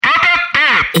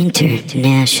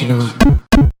International.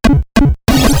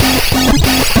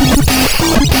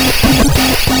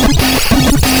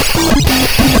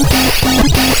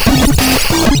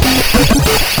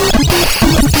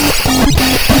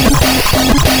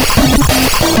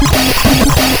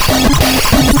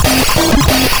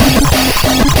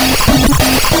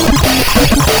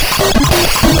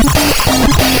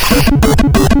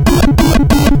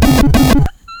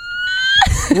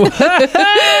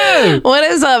 What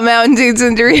is up, Mountain Dudes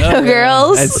and Dorito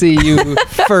Girls? I see you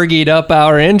Fergied up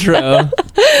our intro.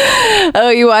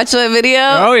 Oh, you watched that video?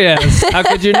 Oh, yes. How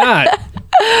could you not?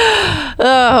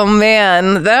 Oh,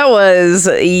 man. That was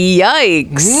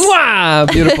yikes. Wow.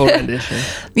 Beautiful rendition.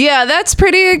 Yeah, that's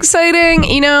pretty exciting.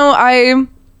 You know, I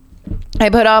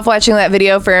put off watching that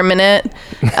video for a minute,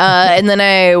 and then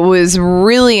I was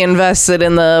really invested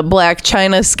in the Blac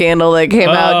Chyna scandal that came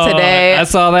out today. I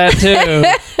saw that too.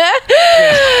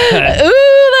 Ooh,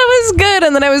 that was good.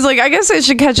 And then I was like, I guess I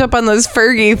should catch up on this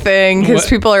Fergie thing because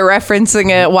people are referencing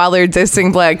it while they're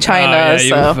dissing Blac Chyna.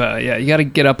 You got to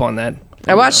get up on that.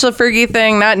 I watched the Fergie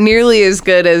thing, not nearly as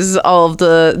good as all of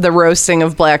the roasting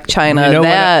of Blac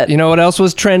Chyna. You know what else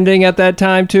was trending at that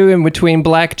time too, in between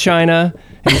Blac Chyna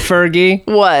and Fergie?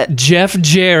 What? Jeff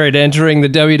Jarrett entering the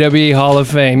WWE Hall of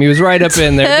Fame. He was right up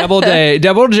in there.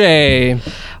 Double J.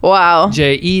 Wow.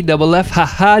 JEFF,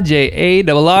 haha,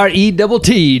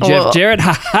 JARRETT. Jeff Jarrett,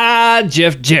 haha,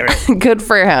 Jeff Jarrett. Good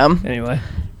for him. Anyway.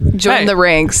 Join the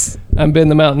ranks. I'm Ben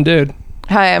the Mountain Dude.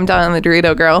 Hi, I'm Donna the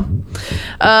Dorito Girl.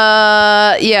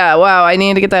 Yeah, wow, I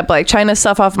need to get that Blac Chyna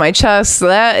stuff off my chest.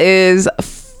 That is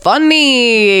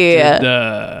funny.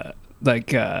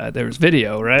 There was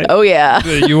video, right? Oh, yeah.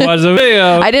 You watched the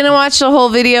video. I didn't watch the whole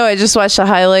video. I just watched a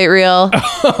highlight reel.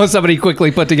 Somebody quickly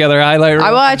put together a highlight reel.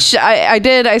 I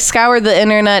scoured the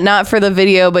internet, not for the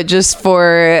video, but just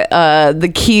for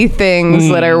the key things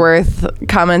that are worth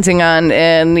commenting on.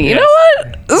 And you know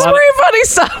what? This is pretty funny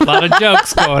stuff. A lot of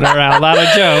jokes going around. A lot of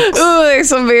jokes. Ooh, there's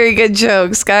some very good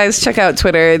jokes. Guys, check out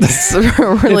Twitter. It's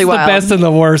really wild. It's the best and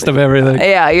the worst of everything.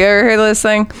 Yeah, you ever heard this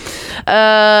thing?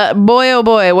 Boy, oh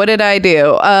boy, what did I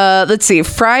do? Let's see.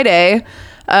 Friday,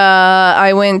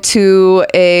 I went to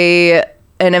an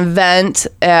event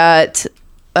at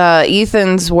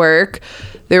Ethan's work.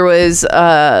 There was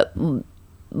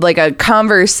like a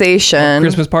conversation.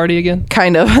 Christmas party again?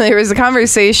 Kind of. There was a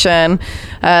conversation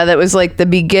that was like the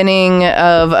beginning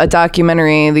of a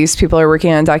documentary. These people are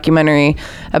working on a documentary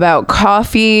about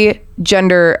coffee,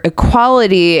 gender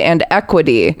equality, and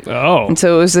equity. Oh. And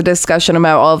so it was a discussion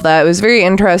about all of that. It was very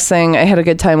interesting. I had a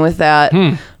good time with that.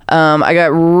 I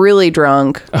got really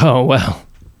drunk. Oh, well.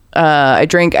 I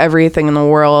drank everything in the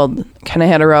world. Kind of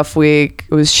had a rough week.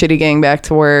 It was shitty getting back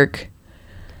to work.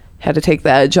 Had to take the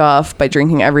edge off by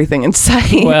drinking everything in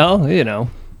sight. Well, you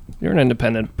know, you're an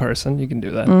independent person. You can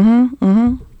do that. And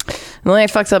then I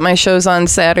fucked up my shows on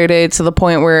Saturday to the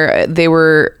point where they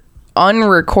were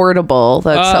unrecordable.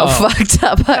 That's how fucked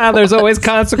up. There's always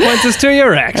consequences to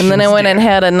your actions. And then I went and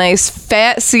had a nice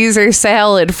fat Caesar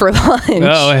salad for lunch.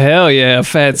 Oh, hell yeah.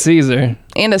 Fat Caesar.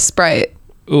 And a Sprite.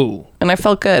 Ooh. And I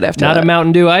felt good after that. Not a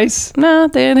Mountain Dew Ice? No,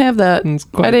 they didn't have that.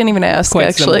 I didn't even ask, quite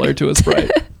actually. Similar to a Sprite.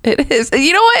 It is.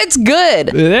 You know what? It's good.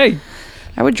 Hey.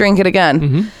 I would drink it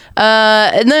again.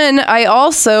 And then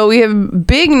we have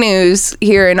big news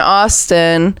here in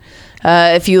Austin.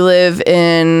 If you live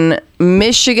in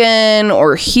Michigan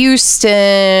or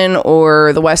Houston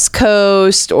or the West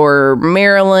Coast or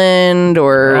Maryland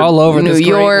or all over New this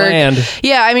York. great land.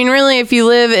 Yeah, I mean, really, if you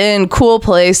live in cool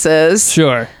places.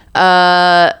 Sure.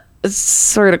 It's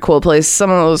sort of cool place.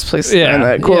 Some of those places aren't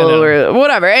that cool or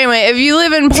whatever. Anyway, if you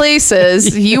live in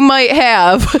places, you might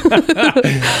have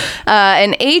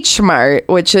an H Mart,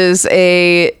 which is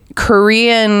a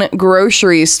Korean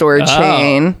grocery store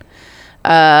chain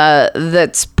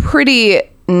that's pretty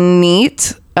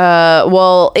neat.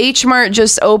 Well, H Mart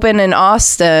just opened in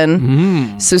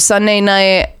Austin. So Sunday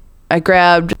night, I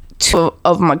grabbed two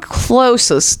of my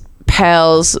closest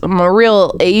pals, my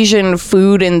real Asian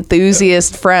food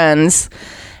enthusiast friends,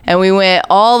 and we went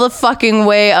all the fucking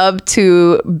way up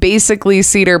to basically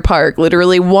Cedar Park,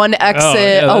 literally one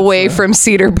exit away from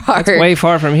Cedar Park. That's way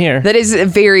far from here. That is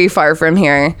very far from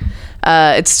here.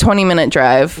 It's a 20-minute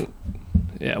drive.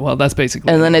 Yeah, well, that's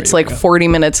basically. And then it's like 40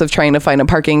 minutes of trying to find a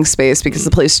parking space because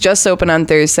the place just opened on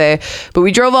Thursday. But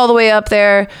we drove all the way up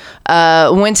there,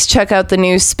 went to check out the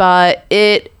new spot.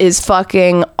 It is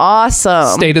fucking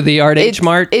awesome. State of the art H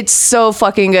Mart. It's so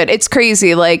fucking good. It's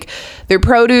crazy. Like, their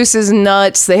produce is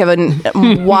nuts. They have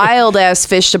a wild ass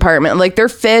fish department. Like, their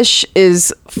fish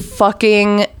is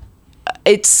fucking.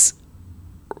 It's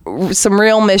some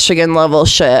real Michigan level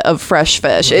shit of fresh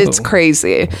fish. It's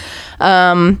crazy.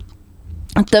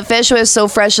 The fish was so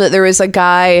fresh that there was a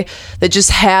guy that just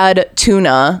had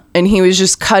tuna and he was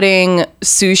just cutting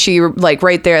sushi like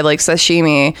right there, like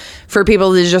sashimi, for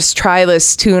people to just try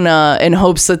this tuna in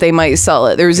hopes that they might sell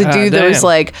it. There was a dude that was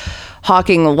like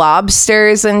hawking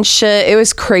lobsters and shit. It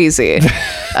was crazy.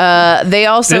 They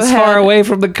also this far away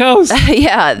from the coast.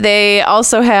 Yeah, they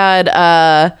also had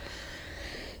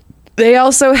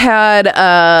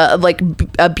like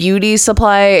a beauty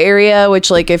supply area,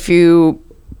 which, like, if you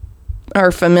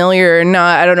are familiar or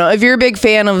not, I don't know, if you're a big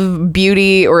fan of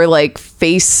beauty or like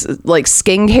face, like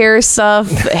skincare stuff,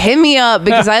 hit me up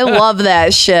because I love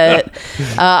that shit.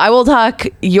 I will talk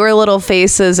your little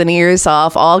faces and ears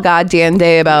off all goddamn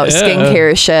day about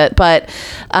skincare shit, but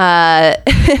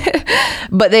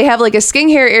but they have like a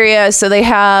skincare area, so they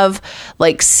have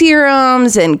like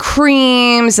serums and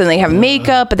creams and they have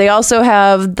makeup, but they also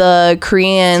have the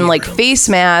Korean like face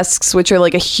masks, which are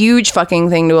like a huge fucking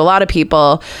thing to a lot of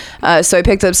people. So I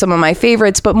picked up some of my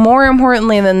favorites, but more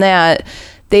importantly than that,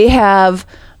 they have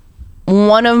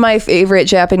one of my favorite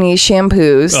Japanese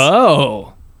shampoos.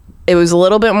 Oh. It was a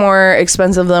little bit more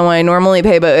expensive than what I normally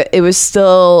pay, but it was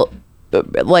still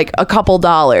like a couple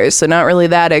dollars, so not really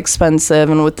that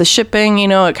expensive. And with the shipping, you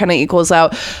know, it kind of equals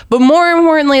out. But more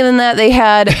importantly than that, they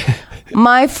had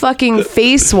my fucking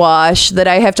face wash that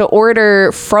I have to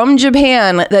order from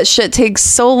Japan. That shit takes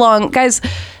so long. Guys,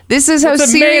 this is how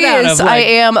serious I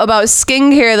am about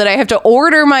skincare, that I have to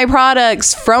order my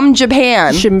products from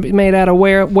Japan. Shouldn't be made out of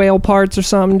whale parts or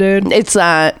something, dude. It's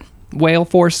not. Whale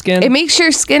foreskin. It makes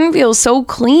your skin feel so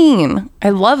clean.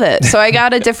 I love it. So I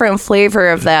got a different flavor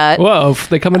of that. Whoa,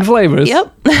 they come in flavors.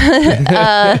 Yep.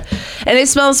 And it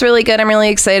smells really good. I'm really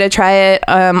excited to try it.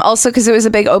 Also, because it was a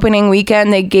big opening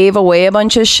weekend, they gave away a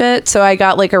bunch of shit. So I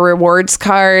got like a rewards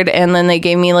card, and then they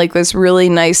gave me like this really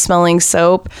nice smelling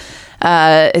soap.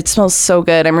 It smells so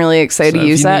good. I'm really excited to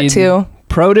use that too.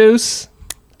 Produce,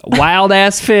 wild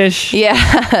ass fish.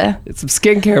 Yeah. Some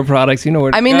skincare products. You know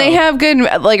where to go. They have good,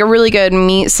 like a really good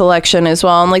meat selection as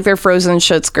well. And like their frozen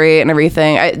shit's great and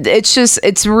everything.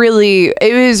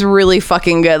 It was really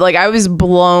fucking good. Like I was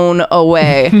blown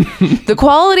away. The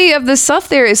quality of the stuff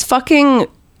there is fucking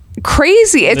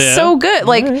crazy. It's so good.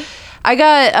 Like, I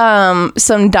got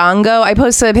some dango. I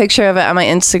posted a picture of it on my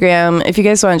Instagram. If you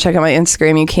guys want to check out my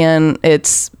Instagram, you can.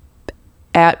 It's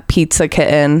at Pizza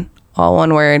Kitten, all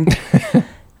one word.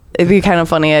 It'd be kind of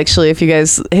funny, actually, if you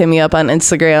guys hit me up on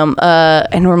Instagram.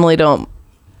 I normally don't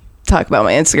talk about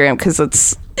my Instagram because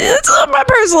it's my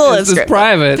personal Instagram. It's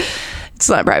private. It's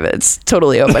not private. It's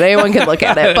totally open. Anyone can look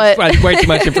at it. But way too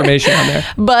much information on there.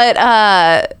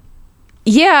 But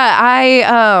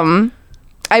yeah,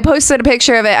 I posted a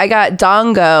picture of it. I got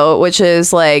dango, which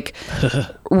is like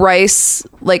rice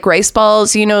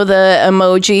balls. You know the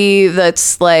emoji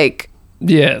that's like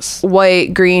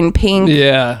white, green, pink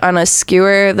on a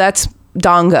skewer? That's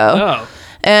dango. Oh.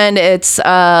 And it's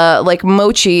like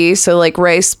mochi, so like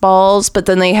rice balls, but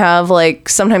then they have like,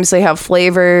 sometimes they have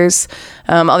flavors.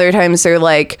 Other times they're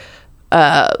like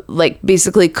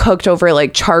basically cooked over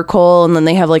like charcoal, and then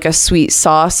they have like a sweet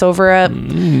sauce over it.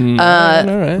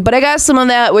 All right. But I got some of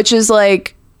that, which is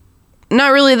like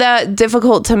not really that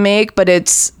difficult to make, but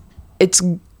it's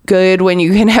good when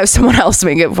you can have someone else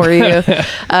make it for you.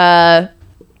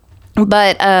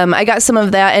 But I got some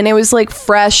of that, and it was like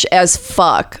fresh as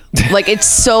fuck. Like it's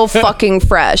so fucking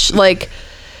fresh. Like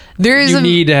you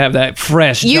need to have that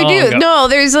fresh dango. Do. No,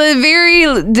 there's a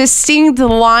very distinct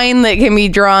line that can be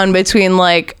drawn between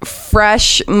like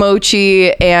fresh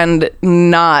mochi and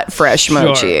not fresh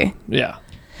mochi. Yeah.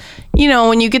 You know,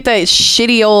 when you get that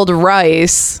shitty old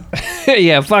rice.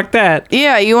 Yeah, fuck that.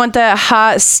 Yeah, you want that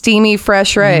hot, steamy,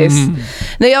 fresh rice.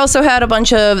 They also had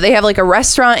they have like a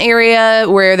restaurant area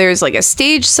where there's like a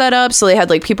stage set up. So they had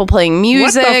like people playing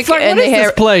music. What the fuck? And what is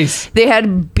this place? They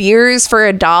had beers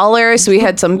for $1. So we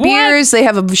had some beers. They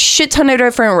have a shit ton of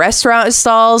different restaurant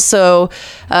stalls. So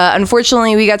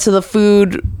unfortunately, we got to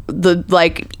the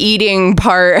like eating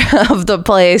part of the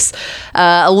place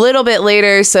a little bit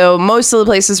later, so most of the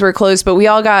places were closed, but we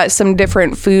all got some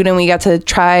different food and we got to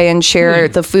try and share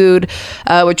the food,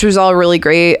 which was all really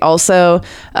great also.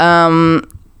 Yeah,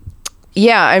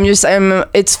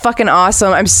 it's fucking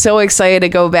awesome. I'm so excited to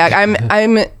go back.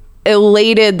 I'm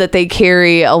elated that they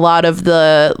carry a lot of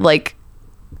the like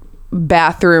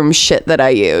bathroom shit that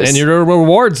I use. And you're a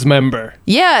rewards member.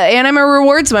 Yeah, and I'm a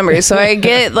rewards member, so I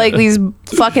get like these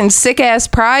fucking sick ass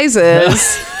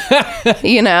prizes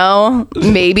You know,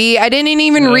 maybe I didn't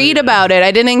even read about it.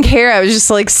 I didn't care. I was just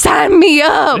like, sign me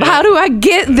up. How do I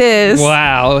get this?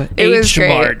 Wow. It was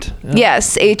great. H-Mart.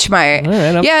 Yes, H-Mart. All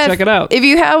right, I'll check it out. If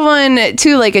you have one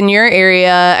too, like in your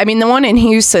area, I mean, the one in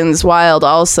Houston's wild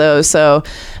also. So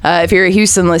if you're a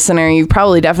Houston listener, you've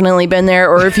probably definitely been there.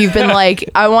 Or if you've been like,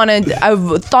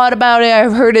 I've thought about it,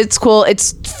 I've heard it's cool,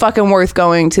 it's fucking worth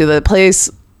going to. The place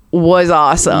was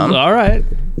awesome. All right.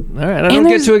 I don't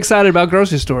get too excited about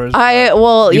grocery stores.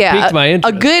 Piqued my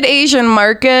interest. A good Asian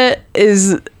market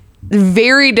is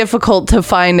very difficult to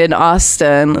find in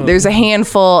Austin. Oh. There's a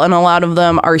handful, and a lot of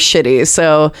them are shitty.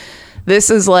 So this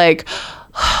is like,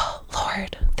 oh,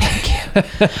 Lord, thank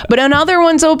you. But another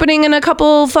one's opening in a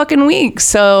couple fucking weeks.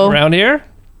 So around here?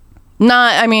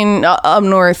 Not, I mean, up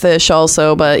north-ish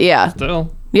also, but yeah.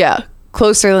 Still. Yeah.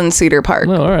 Closer than Cedar Park.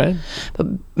 Oh, all right. But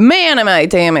man, am I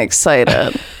damn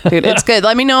excited. Dude, it's good.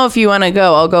 Let me know if you want to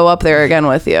go. I'll go up there again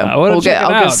with you. I'll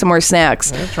get some more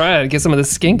snacks. I'll try it. Get some of the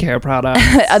skincare products.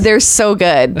 They're so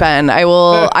good, Ben.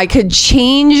 I could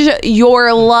change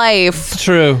your life.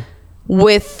 True.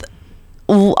 With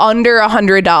under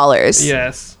 $100.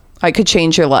 Yes. I could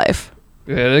change your life.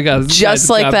 Yeah, they got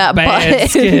just like that button.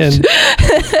 Skin.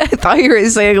 I thought you were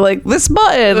saying like this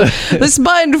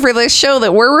button for this show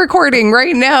that we're recording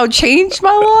right now changed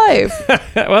my life.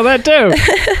 Well, that too.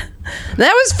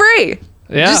 That was free.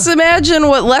 Yeah. Just imagine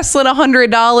what less than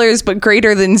 $100 but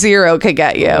greater than zero could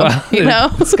get you. Well, you know,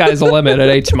 the sky's the limit at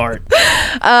H-Mart.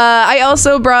 I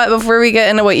also brought, before we get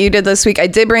into what you did this week, I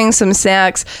did bring some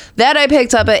snacks that I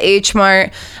picked up at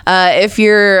H-Mart. If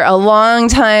you're a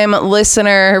long-time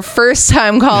listener,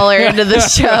 first-time caller into the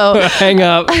show, hang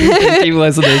up, keep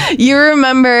listening. You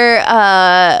remember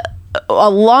a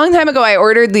long time ago, I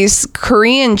ordered these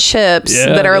Korean chips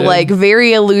that are like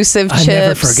very elusive chips. I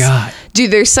never forgot. Dude,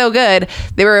 they're so good.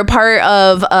 They were a part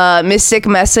of Mystic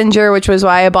Messenger, which was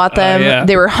why I bought them.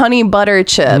 They were honey butter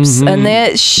chips, and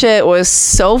that shit was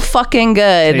so fucking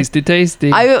good.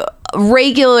 Tasty. I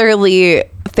regularly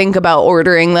think about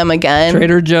ordering them again.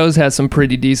 Trader Joe's has some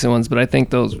pretty decent ones, but I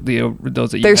think those that you they're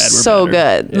had were so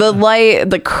better. good. The light,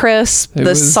 the crisp,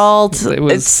 the salt.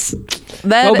 It's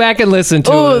that. Go back and listen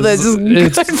to it. Oh, that's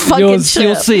good fucking you'll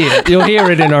see it. You'll hear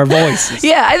it in our voices.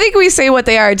 Yeah, I think we say what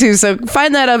they are too. So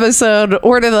find that episode,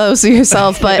 order those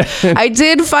yourself. But I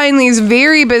did find these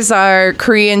very bizarre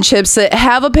Korean chips that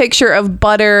have a picture of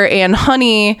butter and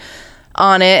honey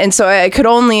on it, and so I could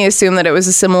only assume that it was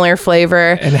a similar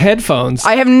flavor. And headphones.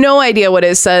 I have no idea what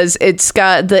it says. It's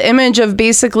got the image of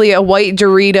basically a white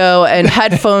Dorito and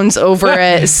headphones over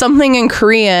it, something in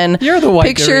Korean. You're the white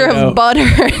picture Dorito. Of butter,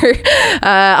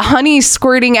 honey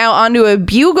squirting out onto a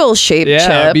bugle-shaped chip.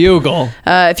 Yeah, bugle.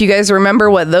 If you guys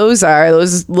remember what those are,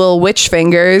 those little witch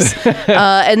fingers.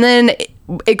 And then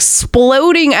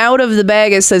exploding out of the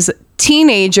bag, it says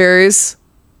teenagers,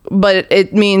 but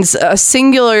it means a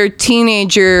singular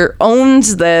teenager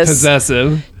owns this.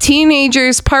 Possessive.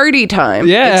 Teenagers party time.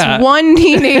 Yeah. It's one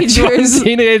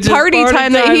teenager's party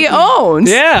time that he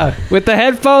owns. Yeah. With the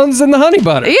headphones and the honey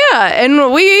butter. Yeah.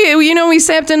 And we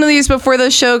sapped into these before the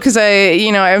show because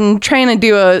I'm trying to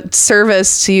do a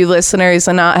service to you listeners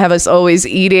and not have us always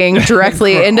eating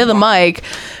directly into the mic.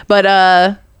 But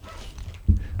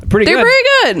they're very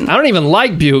good. I don't even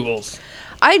like bugles.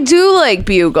 I do like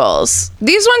bugles.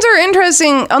 These ones are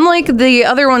interesting. Unlike the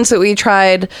other ones that we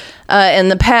tried in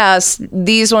the past,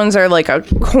 these ones are like a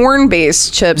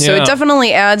corn-based chip, so it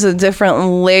definitely adds a different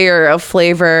layer of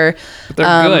flavor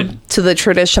to the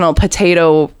traditional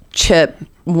potato chip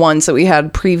ones that we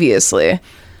had previously.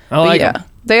 I like them.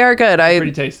 They are good.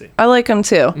 Pretty tasty. I like them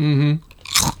too. Mm-hmm.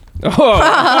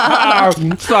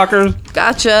 Oh, suckers.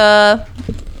 Gotcha.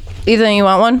 Ethan, you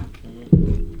want one?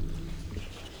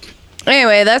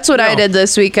 Anyway, that's what I did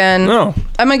this weekend. I'm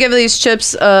gonna give these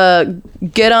chips.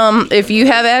 Get them if you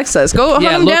have access. Go hunt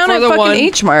them down at fucking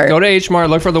H-Mart. Go to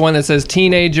H-Mart. Look for the one that says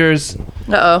teenagers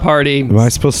party. Am I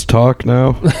supposed to talk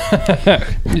now?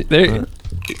 Don't.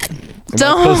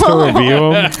 Supposed to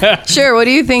review them? Sure. What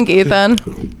do you think, Ethan?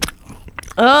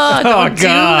 Don't do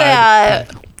that.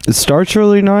 It starts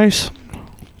really nice,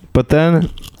 but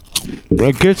then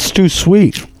it gets too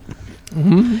sweet.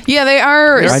 Mm-hmm. Yeah, they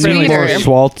are. I need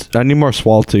more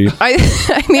swalty. I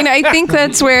think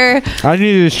that's where I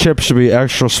need these chips to be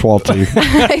extra swalty.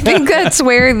 I think that's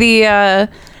where the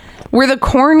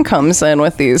corn comes in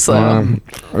with these.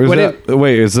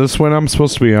 Wait, is this when I'm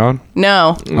supposed to be on?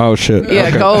 No. Oh shit. Yeah,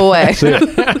 okay. Go away.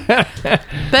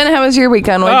 Ben, how was your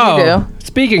weekend? What did you do?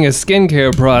 Speaking of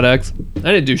skincare products,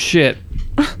 I didn't do shit,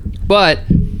 but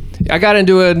I got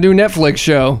into a new Netflix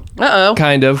show.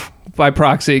 Kind of. By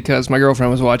proxy, because my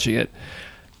girlfriend was watching it.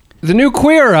 The new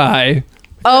Queer Eye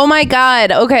Oh my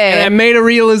God. Okay. And I made a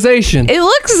realization. It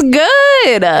looks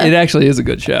good. It actually is a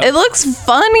good show. It looks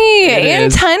funny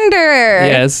and tender.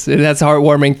 Yes, it has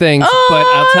heartwarming things. But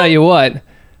I'll tell you what,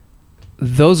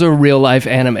 those are real life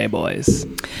anime boys.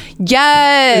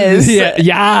 Yes. Yeah,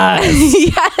 yes.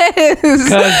 Yes.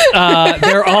 Because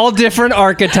they're all different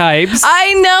archetypes.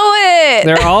 I know it.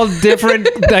 They're all different.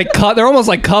 They're almost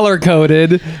like color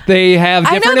coded. They have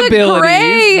different abilities.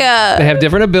 Gray. They have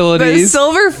different The abilities.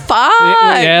 silver fox.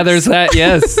 Yeah, there's that.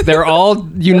 Yes, they're all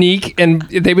unique, and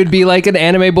they would be like an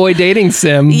anime boy dating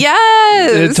sim.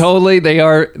 Yes. Totally. They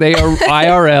are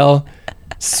IRL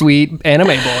sweet anime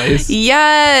boys.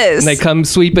 Yes. And they come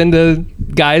sweep into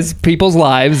people's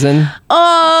lives and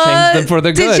change them for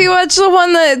the good. Did you watch the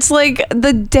one that's like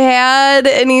the dad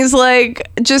and he's like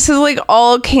just his like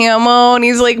all camo and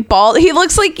he's like bald? He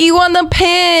looks like you on the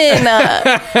pin.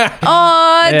 Oh, Yeah,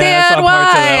 I Dad, saw parts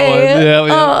of that why?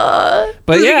 one. Yeah.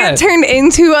 But does he yeah. get turned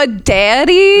into a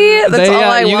daddy? That's all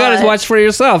I you want. gotta watch for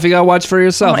yourself. You gotta watch for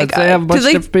yourself. Oh my They God. have a bunch Do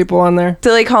of they- different people on there. Do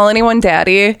they call anyone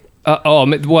daddy?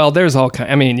 Well, there's all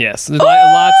kinds. I mean, yes, there's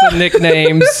lots of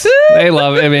nicknames. They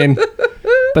love it. I mean,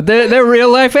 but they're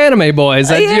real life anime boys.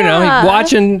 That, You know, Yeah. you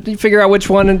watch and you figure out which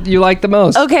one you like the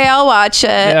most. Okay, I'll watch it.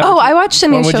 Yeah. Oh, I watched a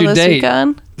new When would show you this date?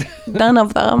 weekend. None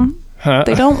of them. Huh?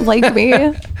 They don't like me.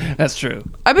 That's true.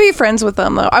 I'd be friends with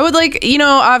them though. I would like,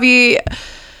 Avi.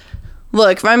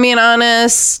 Look, if I'm being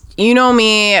honest, you know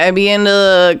me. I'd be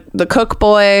into the cook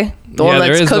boy, the one there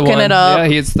that's is the cooking one. it up. Yeah,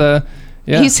 he's the.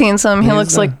 Yeah. He's handsome. He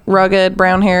looks like rugged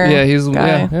brown hair. Yeah, he's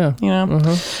guy, yeah. You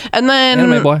know, and then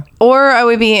Anime boy. Or I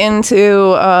would be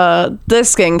into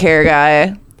this skincare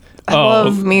guy. I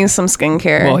love me some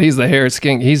skincare. Well, he's the hair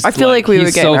skin. I feel like we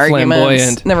would get so in arguments.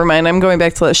 flamboyant. Never mind. I'm going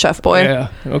back to the chef boy. Yeah.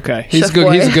 Okay. He's Chef good.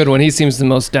 boy. He's a good one. He seems the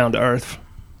most down to earth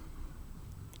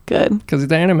Good. because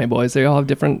the anime boys. They all have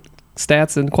different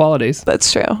stats and qualities.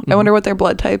 That's true. Mm-hmm. I wonder what their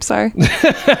blood types are.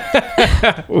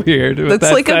 Weird.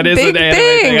 That's like a that is big an anime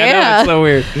thing, I know, yeah. it's so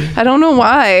weird. I don't know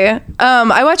why.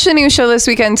 I watched a new show this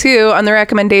weekend too on the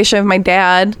recommendation of my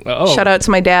dad. Oh. Shout out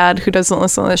to my dad who doesn't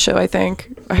listen to this show, I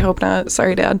think. I hope not.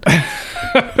 Sorry, Dad.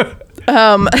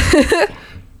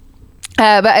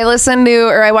 But I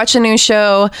watched a new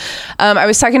show. I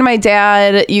was talking to my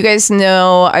dad. You guys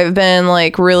know I've been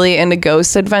like really into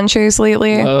ghost adventures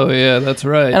lately. Oh yeah, that's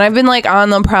right. And I've been like on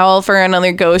the prowl for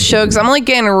another ghost show because I'm like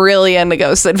getting really into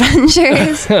ghost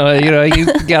adventures. You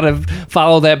gotta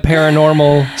follow that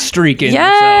paranormal streak in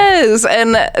yourself. Yes.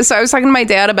 And so I was talking to my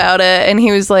dad about it and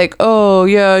he was like, oh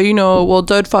yeah, well,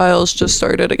 Dead Files just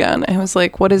started again. And I was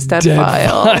like, what is Dead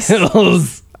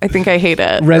Files? I think I hate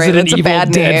it. Resident That's a Evil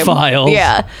bad Dead name. Files.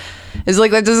 Yeah. It's like,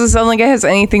 that doesn't sound like it has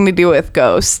anything to do with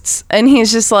ghosts. And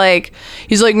he's like,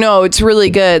 no, it's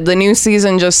really good. The new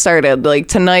season just started. Like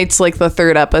tonight's like the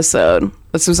 3rd episode.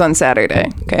 This was on Saturday.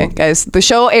 Okay, guys. The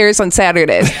show airs on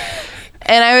Saturdays.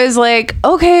 And I was like,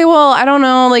 okay, well, I don't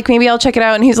know. Like, maybe I'll check it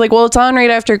out. And he's like, well, it's on right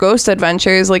after Ghost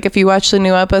Adventures. Like, if you watch the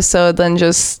new episode, then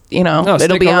just, it'll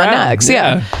stick be around. on next.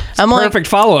 Yeah. I'm Perfect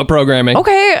follow-up programming.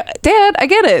 okay, Dad, I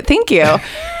get it. Thank you.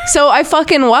 So I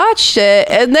fucking watched it.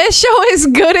 And this show is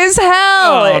good as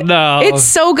hell. Oh, no. It's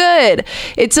so good.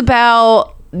 It's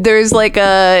about, there's like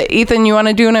Ethan, you want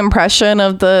to do an impression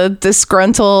of the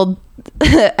disgruntled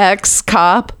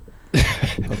ex-cop?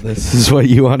 This is what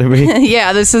you wanted me.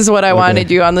 Yeah, this is what I wanted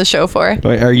you on the show for.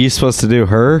 Wait, are you supposed to do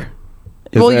her?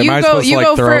 Well, you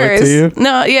go first. It to you?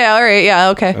 No, yeah, all right, yeah,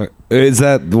 okay. Is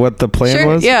that what the plan Sure,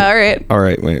 was? yeah, all right. All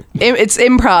right, wait. It's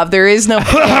improv. There is no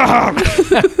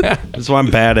That's why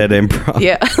I'm bad at improv.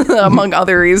 yeah, among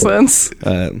other reasons.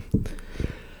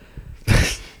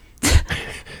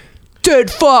 Dead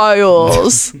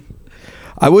Files.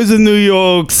 I was a New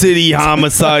York City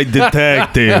homicide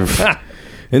detective.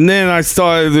 And then I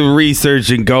started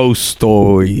researching ghost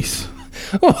stories.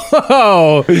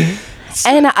 Oh,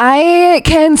 And I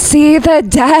can see the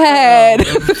dead.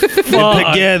 And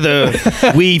together,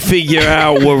 we figure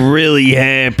out what really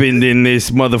happened in this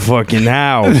motherfucking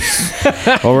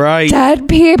house. All right? Dead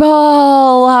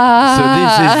people. So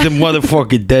this is the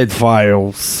motherfucking Dead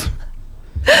Files.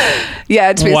 Yeah,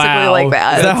 it's basically Wow. like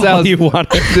that. Is that all sounds- you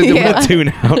wanted? Yeah. We'll tune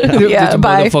out now. Yeah,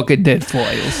 bye. Motherfucking Dead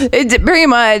Foils. Very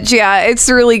much, yeah. It's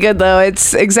really good though.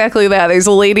 It's exactly that. There's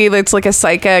a lady that's like a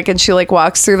psychic, and she like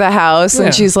walks through the house, Yeah.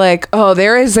 and she's like, "Oh,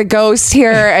 there is a ghost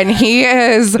here, and he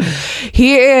is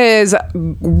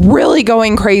really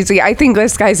going crazy. I think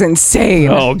this guy's insane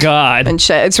Oh God. and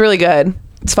shit. It's really good.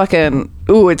 It's fucking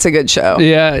it's a good show.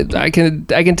 Yeah, I can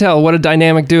tell what a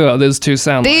dynamic duo those two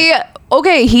sound like.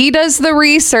 Okay, he does the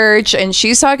research and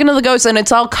she's talking to the ghost and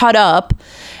it's all cut up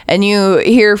and you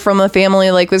hear from the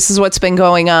family, like, this is what's been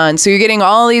going on. So you're getting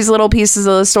all these little pieces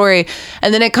of the story,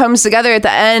 and then it comes together at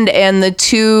the end, and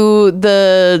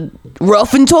the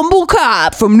rough and tumble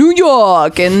cop from New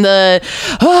York and the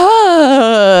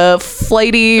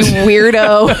flighty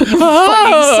weirdo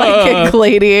fucking psychic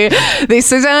lady, they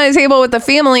sit down at a table with the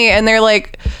family, and they're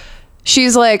like,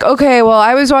 she's like, okay, well,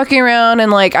 I was walking around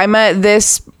and like I met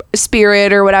this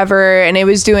spirit or whatever, and it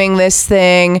was doing this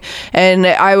thing, and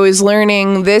I was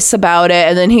learning this about it.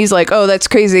 And then he's like, oh, that's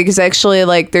crazy, because actually,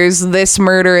 like, there's this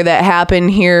murder that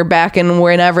happened here back in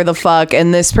whenever the fuck,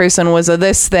 and this person was a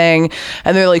this thing.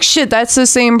 And they're like, shit, that's the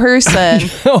same person.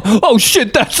 oh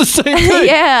shit, that's the same thing.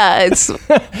 Yeah, it's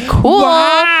cool.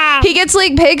 Wow. He gets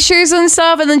like pictures and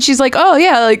stuff, and then she's like, oh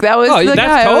yeah, like that was the guy.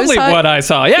 That's totally what I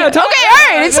saw. Yeah, okay, all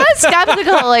right, it's not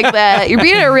skeptical like that. You're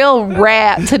being a real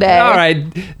rat today. All right,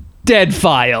 Dead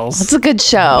Files. It's a good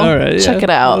show. All right, check it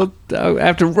out.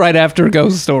 Right after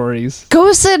Ghost Stories.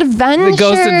 Ghost Adventures. The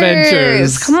Ghost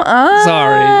Adventures. Come on.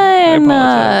 Sorry,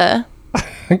 I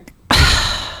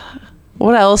apologize.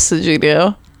 What else did you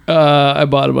do? I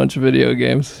bought a bunch of video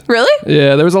games. Really?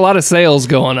 Yeah, there was a lot of sales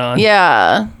going on.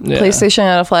 Yeah. PlayStation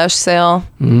had a flash sale.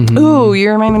 Mm-hmm. Ooh,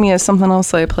 you reminded me of something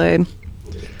else I played.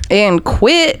 And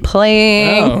quit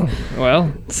playing. Oh,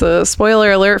 well. It's a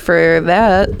spoiler alert for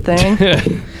that thing.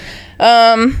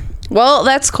 Well,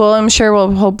 that's cool. I'm sure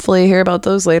we'll hopefully hear about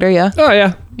those later, yeah? Oh,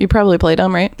 yeah. You probably played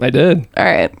them, right? I did. All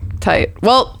right. Tight.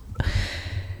 Well,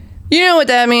 you know what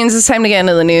that means. It's time to get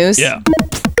into the news. Yeah.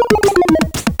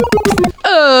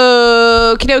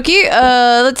 Okie dokie.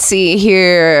 Let's see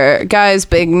here. Guys,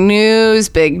 big news.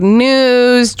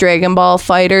 Dragon Ball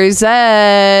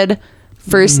FighterZ.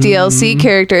 First DLC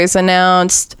characters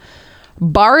announced.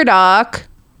 Bardock,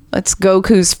 that's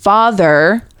Goku's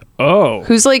father. Oh.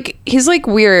 He's like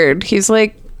weird. He's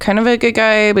like kind of a good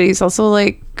guy, but he's also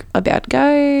like a bad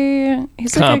guy.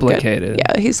 He's complicated.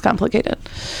 He's complicated.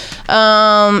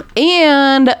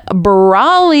 And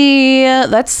Brawly,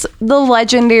 that's the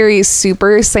legendary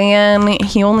Super Saiyan.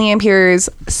 He only appears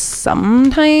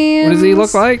sometimes. What does he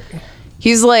look like?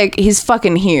 He's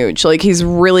fucking huge. Like, he's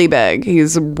really big.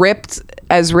 He's ripped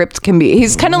as ripped can be.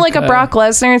 He's kind of like a Brock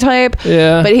Lesnar type.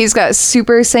 Yeah. But he's got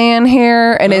Super Saiyan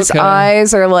hair, and his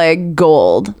eyes are like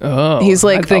gold. Oh. He's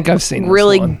like, I think I've seen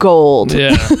really this one. gold.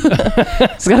 Yeah.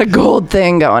 He's got a gold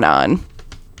thing going on.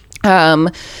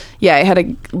 Yeah, I had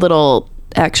a little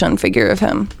action figure of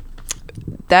him.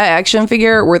 That action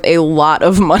figure worth a lot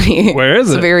of money. Where is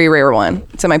it? It's a very rare one.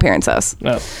 It's at my parents' house.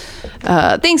 Oh.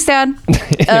 Thanks, Dad. In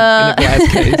a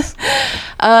glass case.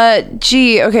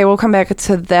 Okay, we'll come back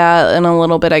to that in a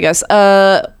little bit, I guess.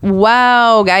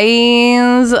 Wow,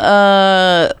 guys.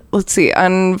 Let's see.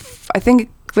 I think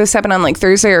this happened on like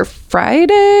Thursday or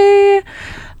Friday.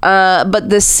 But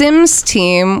the Sims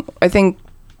team, I think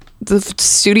the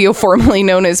studio formerly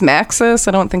known as Maxis.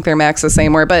 I don't think they're Maxis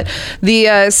anymore, but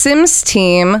the Sims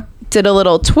team did a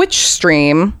little Twitch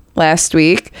stream last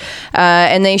week,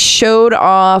 and they showed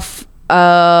off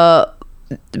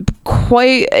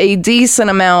quite a decent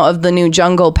amount of the new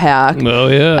Jungle Pack. Oh,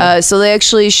 yeah. So they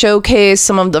actually showcased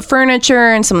some of the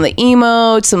furniture and some of the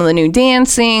emotes, some of the new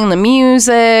dancing, the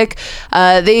music.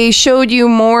 They showed you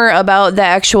more about the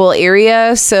actual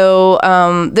area. So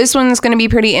this one's going to be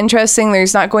pretty interesting.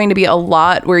 There's not going to be a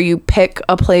lot where you pick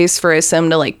a place for a sim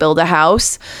to like build a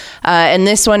house. And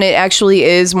this one, it actually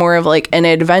is more of like an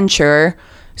adventure.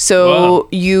 So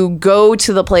you go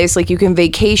to the place, like you can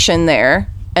vacation there,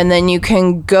 and then you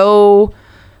can go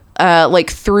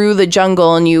like through the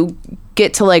jungle, and you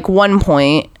get to like one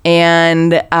point,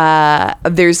 and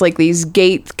there's like these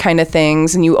gate kind of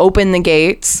things, and you open the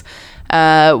gates,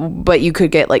 but you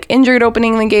could get like injured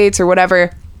opening the gates or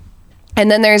whatever. And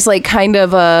then there's like kind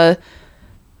of a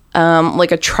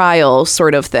trial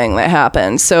sort of thing that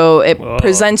happens. So it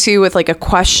presents you with like a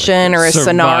question or a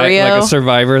scenario. Like a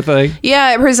survivor thing?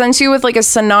 Yeah, it presents you with like a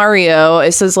scenario.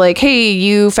 It says like, hey,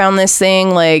 you found this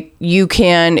thing, like you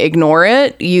can ignore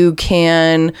it. You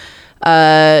can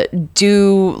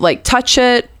do like touch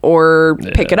it or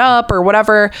pick it up or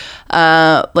whatever,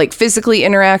 like physically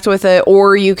interact with it,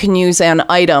 or you can use an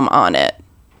item on it.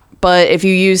 But if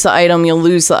you use the item, you'll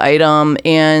lose the item,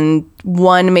 and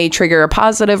one may trigger a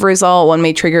positive result, one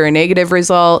may trigger a negative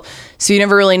result, so you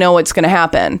never really know what's going to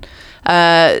happen.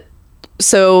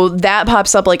 So that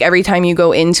pops up like every time you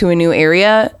go into a new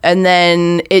area, and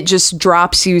then it just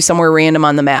drops you somewhere random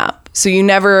on the map. So you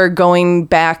never are going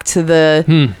back to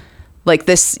the... Like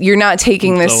this, you're not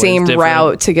taking the same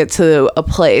route to get to a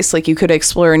place. Like you could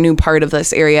explore a new part of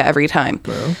this area every time.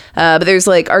 But there's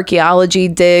like archaeology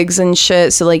digs and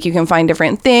shit. So like you can find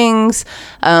different things.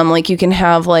 Like you can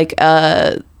have like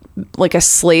a like a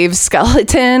slave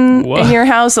skeleton What? in your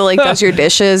house that like does your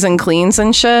dishes and cleans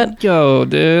and shit. Yo,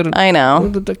 dude. I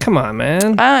know. Come on,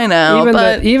 man. I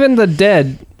know. Even the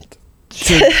dead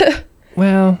should...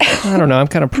 Well, I don't know. I'm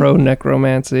kind of pro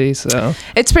necromancy, so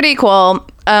it's pretty cool.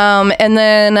 And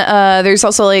then there's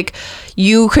also like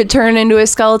you could turn into a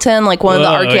skeleton. Like one of the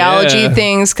archaeology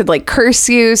things could like curse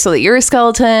you so that you're a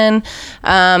skeleton.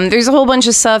 There's a whole bunch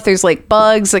of stuff. There's like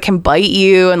bugs that can bite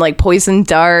you and like poison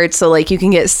darts, so like you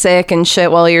can get sick and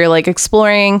shit while you're like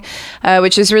exploring,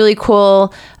 which is really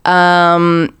cool.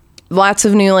 Lots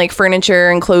of new like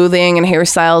furniture and clothing and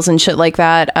hairstyles and shit like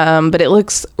that. But it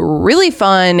looks really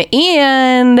fun.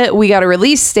 And we got a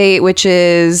release date, which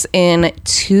is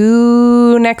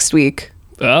next week.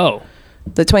 Oh.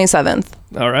 The 27th.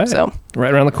 All right. So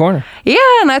right around the corner. Yeah,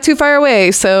 not too far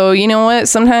away. So you know what?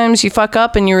 Sometimes you fuck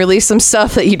up and you release some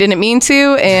stuff that you didn't mean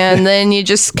to, and then you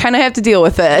just kind of have to deal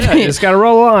with it. Yeah, you just got to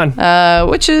roll on.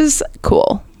 Which is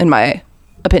cool, in my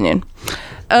opinion.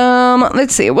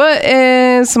 Let's see. What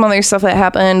is some other stuff that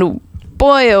happened?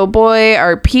 Boy, oh boy,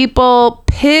 are people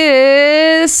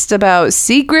pissed about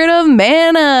Secret of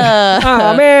Mana.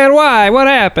 Oh, man, why? What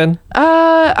happened?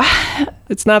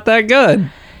 It's not that good.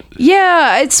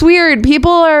 Yeah, it's weird.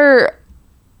 People are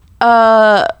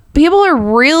really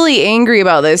angry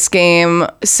about this game.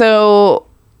 So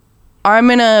I'm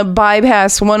going to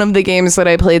bypass one of the games that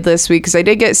I played this week because I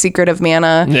did get Secret of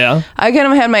Mana. Yeah. I kind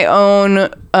of had my own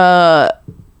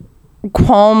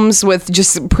qualms with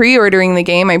just pre-ordering the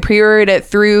game. I pre-ordered it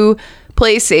through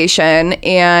PlayStation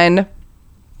and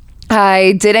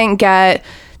I didn't get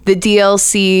the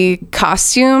DLC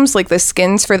costumes, like the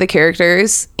skins for the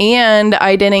characters, and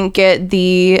I didn't get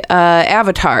the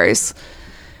avatars,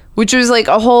 which was like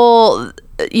a whole,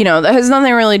 that has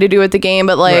nothing really to do with the game,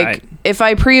 but like if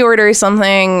I pre-order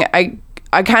something,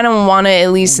 I kind of want to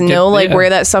at least know where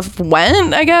that stuff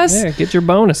went, I guess. Yeah, get your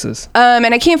bonuses. And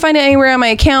I can't find it anywhere on my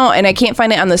account, and I can't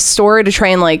find it on the store to try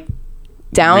and like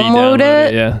download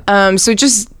it. Yeah. So it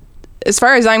just, as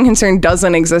far as I'm concerned,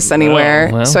 doesn't exist anywhere.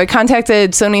 Well. So I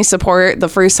contacted Sony support the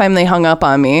first time they hung up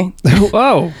on me.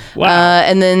 Oh, wow.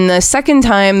 And then the second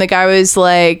time, the guy was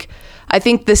like, I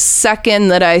think the second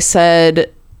that I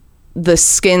said the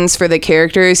skins for the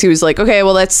characters, he was like, okay,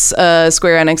 well, that's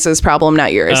Square Enix's problem,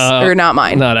 not yours, or not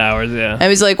mine. Not ours, yeah. I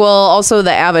was like, well, also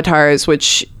the avatars,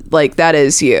 which like that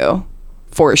is you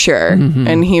for sure. Mm-hmm.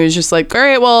 And he was just like, all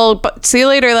right, well, see you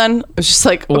later then. I was just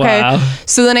like, okay. Wow.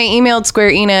 So then I emailed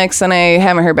Square Enix and I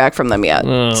haven't heard back from them yet.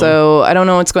 Oh. So I don't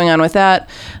know what's going on with that.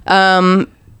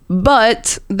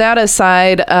 But that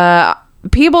aside,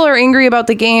 people are angry about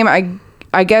the game, I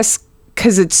guess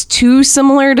because it's too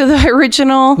similar to the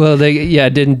original. Well, they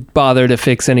didn't bother to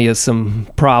fix any of some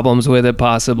problems with it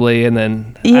possibly, and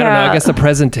then I don't know, I guess the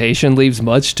presentation leaves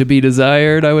much to be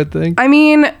desired, I would think. I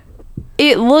mean,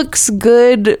 it looks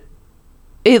good.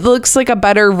 It looks like a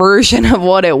better version of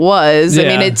what it was. Yeah. I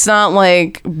mean, it's not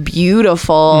like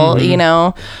beautiful,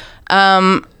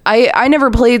 I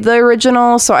never played the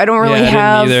original, so I don't really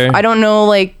I don't know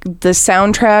like the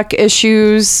soundtrack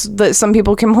issues that some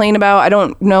people complain about. I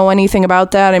don't know anything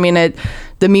about that. I mean,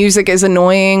 the music is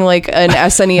annoying. Like an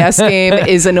SNES game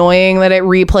is annoying that it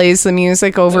replays the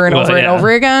music over and over and over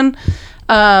again.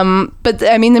 But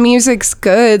I mean, the music's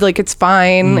good. Like it's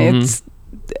fine. It's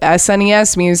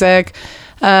SNES music.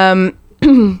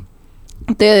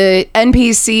 The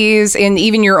NPCs and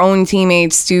even your own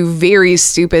teammates do very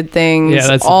stupid things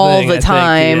all the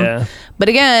time. But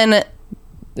again,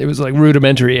 it was like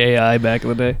rudimentary AI back in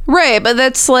the day. Right, but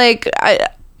that's like I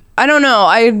don't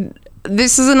know.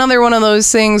 This is another one of those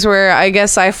things where I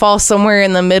guess I fall somewhere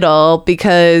in the middle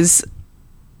because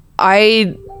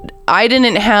I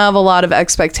didn't have a lot of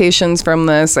expectations from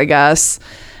this, I guess.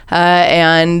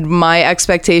 And my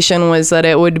expectation was that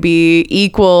it would be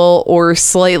equal or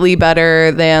slightly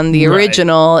better than the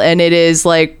original. And it is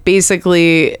like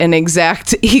basically an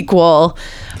exact equal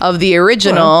of the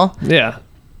original.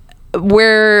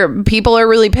 Where people are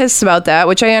really pissed about that,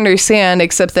 which I understand,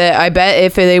 except that I bet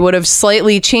if they would have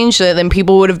slightly changed it, then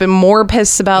people would have been more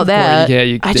pissed about that.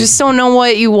 I just don't know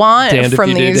what you want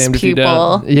from these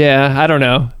people. Yeah, I don't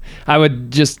know. I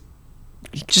would just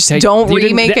don't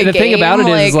remake a game. The thing about it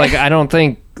is like I don't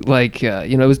think like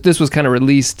this was kind of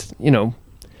released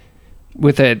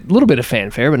with a little bit of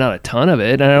fanfare, but not a ton of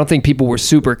it, and I don't think people were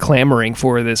super clamoring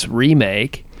for this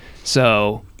remake.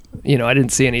 So I didn't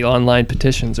see any online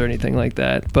petitions or anything like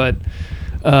that. But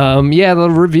the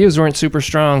reviews weren't super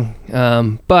strong.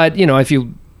 But if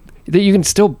you can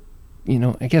still.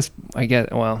 I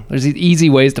get, well, there's easy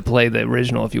ways to play the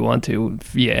original if you want to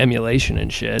via emulation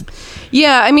and shit.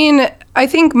 Yeah, I mean, I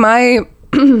think not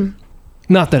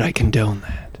that I condone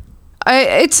that.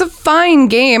 It's a fine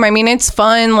game. I mean, it's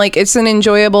fun. Like, it's an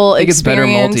enjoyable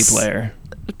experience. It's better multiplayer.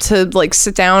 To like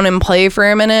sit down and play for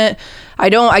a minute.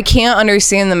 I can't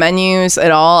understand the menus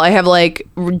at all. I have like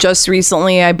just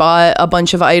recently I bought a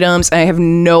bunch of items and I have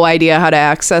no idea how to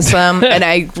access them. And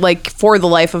I like for the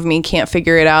life of me can't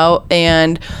figure it out.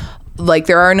 And like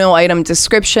there are no item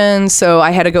descriptions, so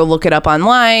I had to go look it up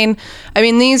online. I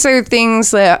mean, these are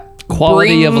things that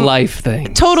quality of life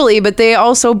thing. Totally, but they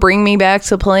also bring me back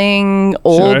to playing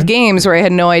old games where I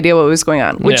had no idea what was going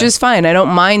on, which is fine. I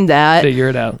don't mind that. Figure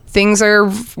it out. Things are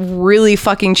really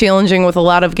fucking challenging with a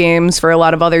lot of games for a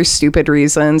lot of other stupid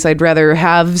reasons. I'd rather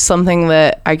have something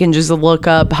that I can just look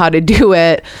up how to do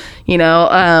it, you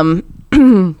know.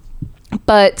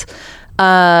 But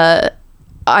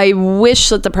I wish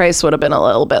that the price would have been a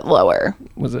little bit lower.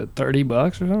 Was it $30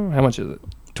 or something? How much is it?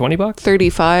 $20?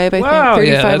 35, I think.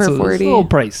 35 or 40. It's a little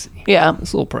pricey. Yeah.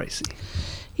 It's a little pricey.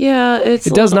 Yeah, it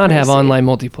does not have online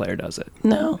multiplayer, does it?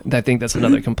 No. I think that's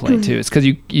another complaint too. It's because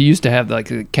you used to have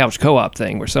like a couch co-op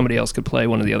thing where somebody else could play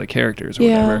one of the other characters or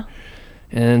whatever.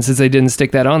 And since they didn't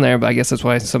stick that on there, but I guess that's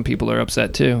why some people are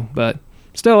upset too. But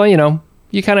still, you know,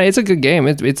 it's a good game.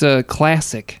 It's a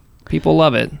classic. People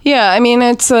love it. Yeah, I mean,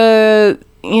 it's a...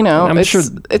 You know, sure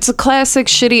it's a classic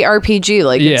shitty RPG.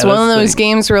 Like, it's one of those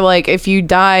games where, like, if you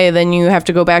die, then you have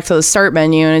to go back to the start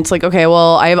menu, and it's like, okay,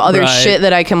 well, I have other shit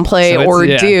that I can play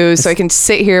so I can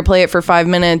sit here, play it for 5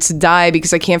 minutes, die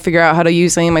because I can't figure out how to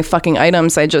use any of my fucking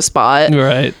items I just bought.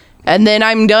 Right. And then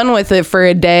I'm done with it for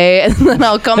a day, and then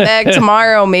I'll come back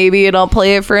tomorrow, maybe, and I'll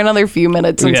play it for another few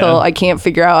minutes until I can't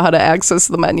figure out how to access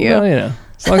the menu. Well, you know,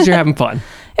 as long as you're having fun.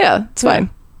 Yeah, it's fine.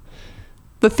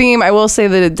 The theme, I will say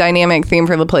the dynamic theme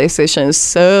for the PlayStation is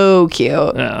so cute. Oh,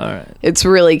 all right. It's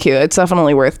really cute. It's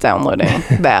definitely worth downloading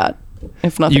that,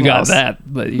 if nothing else. You got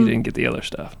that, but you didn't get the other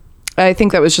stuff. I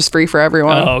think that was just free for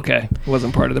everyone. Oh, okay. It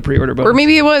wasn't part of the pre-order bonus. Or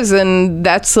maybe it was, and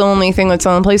that's the only thing that's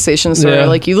on the PlayStation Store. Yeah.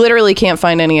 Like, you literally can't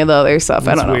find any of the other stuff.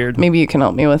 I don't know. Weird. Maybe you can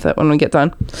help me with it when we get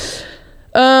done.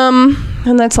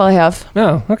 And that's all I have.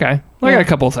 Oh, okay. Well, I got a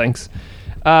couple of things.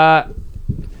 Oh,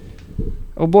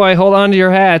 boy, hold on to your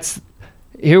hats.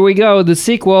 Here we go. The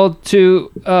sequel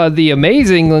to the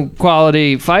amazing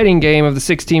quality fighting game of the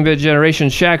 16-bit generation,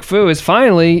 Shaq Fu, is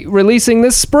finally releasing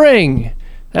this spring.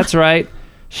 That's right.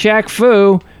 Shaq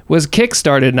Fu was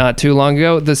kickstarted not too long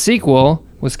ago. The sequel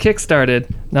was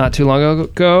kickstarted not too long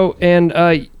ago, and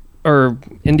or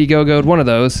Indiegogo'd one of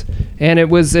those, and it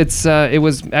was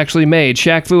actually made.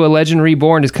 Shaq Fu: A Legend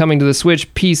Reborn is coming to the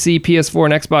Switch, PC, PS4,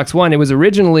 and Xbox One. It was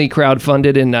originally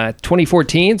crowdfunded in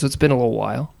 2014, so it's been a little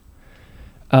while.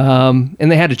 And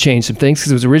they had to change some things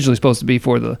because it was originally supposed to be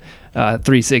for the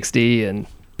 360 and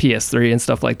PS3 and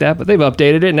stuff like that, but they've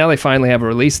updated it. Now they finally have a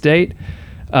release date.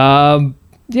 I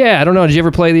don't know. Did you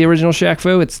ever play the original Shaq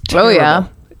Fu? It's terrible. Oh, yeah.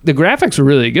 The graphics were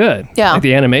really good. Yeah. Like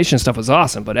the animation stuff was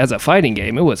awesome, but as a fighting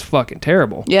game, it was fucking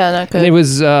terrible. Yeah, not good. And it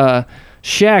was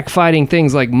Shaq fighting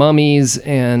things like mummies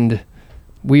and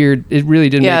weird. It really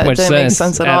didn't make much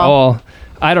sense at all.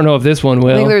 I don't know if this one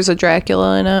will. I think there's a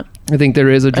Dracula in it. I think there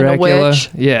is a Dracula. And a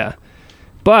witch. Yeah.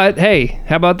 But hey,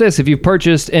 how about this? If you've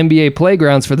purchased NBA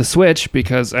Playgrounds for the Switch,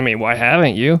 because, I mean, why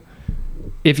haven't you?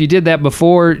 If you did that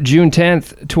before June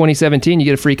 10th, 2017, you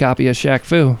get a free copy of Shaq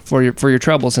Fu for your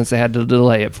trouble, since they had to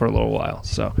delay it for a little while.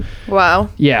 So, wow.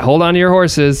 Yeah, hold on to your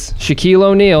horses. Shaquille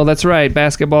O'Neal, that's right,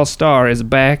 basketball star, is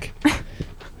back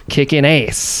kicking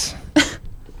ass.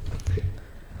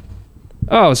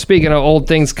 Oh, speaking of old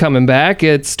things coming back,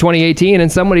 it's 2018 and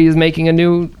somebody is making a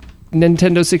new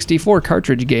Nintendo 64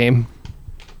 cartridge game.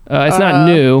 It's not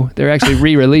new. They're actually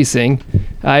re-releasing.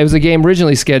 It was a game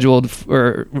originally scheduled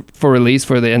for release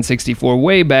for the N64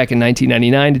 way back in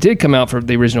 1999. It did come out for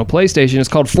the original PlayStation. It's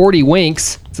called 40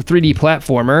 Winks. It's a 3D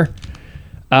platformer.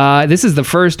 This is the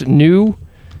first new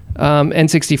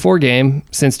N64 game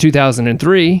since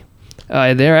 2003.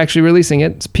 They're actually releasing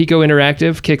it. It's Pico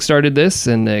Interactive kickstarted this,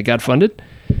 and it got funded.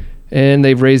 And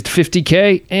they've raised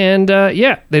 $50K, and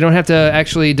they don't have to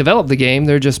actually develop the game.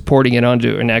 They're just porting it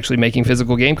onto and actually making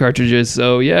physical game cartridges.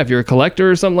 So yeah, if you're a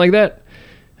collector or something like that,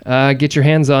 get your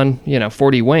hands on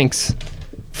 40 Winks.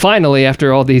 Finally,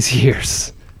 after all these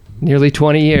years, nearly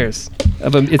 20 years.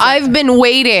 I've been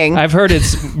waiting. I've heard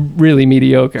it's really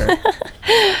mediocre.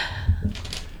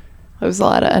 That was a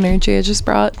lot of energy I just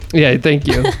brought. Yeah, thank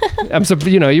you. I'm so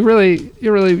you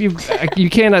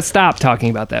cannot stop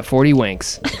talking about that 40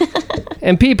 Winks.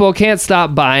 And people can't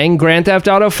stop buying Grand Theft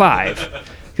Auto 5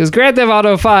 because Grand Theft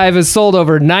Auto 5 has sold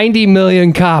over 90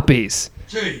 million copies.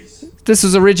 Jeez. This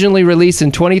was originally released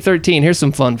in 2013. Here's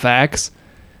some fun facts.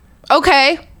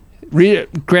 Okay.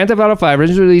 Grand Theft Auto 5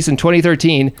 originally released in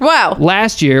 2013. Wow.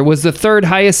 Last year was the third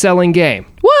highest selling game.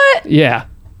 What? What? Yeah.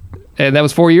 And that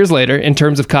was 4 years later in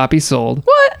terms of copies sold.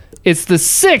 What? It's the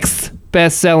 6th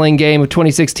best-selling game of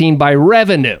 2016 by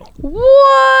revenue.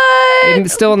 What? And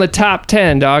it's still in the top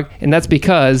 10, dog. And that's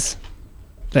because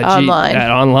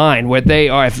online, where they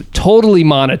have totally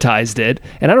monetized it.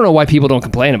 And I don't know why people don't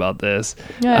complain about this.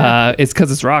 Yeah. It's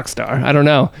because it's Rockstar. I don't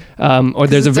know. Or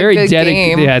there's a very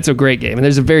dedicated. Yeah, it's a great game, and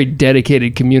there's a very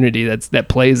dedicated community that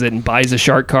plays it and buys the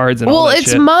shark cards and all that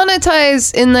shit. Well, it's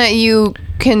monetized in that you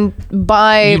can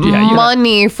buy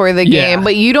money for the game,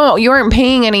 but you aren't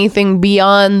paying anything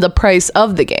beyond the price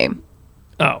of the game.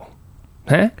 Oh,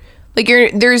 huh? Like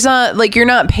you're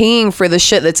not paying for the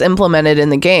shit that's implemented in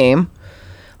the game.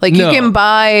 Like you can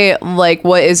buy like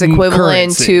what is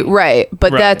equivalent currency. to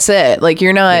but that's it. Like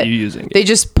you're not. They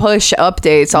just push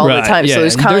updates all the time, so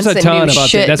there's constant a ton new about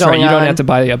shit that. That's going right. You don't on. have to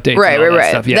buy the updates. Right. That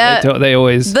stuff. Yeah, they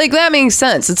always like that makes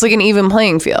sense. It's like an even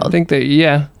playing field. I think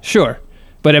sure,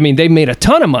 but I mean they made a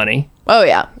ton of money. Oh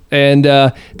yeah. And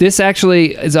this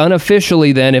actually is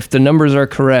unofficially then, if the numbers are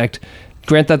correct,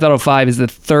 Grand Theft Auto 5 is the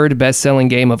 3rd best-selling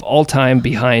game of all time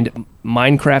behind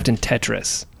Minecraft and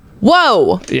Tetris.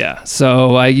 Whoa. Yeah,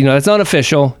 so it's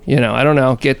unofficial. I don't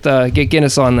know. Get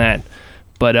Guinness on that,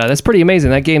 but that's pretty amazing.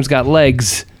 That game's got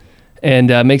legs, and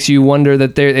makes you wonder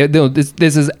that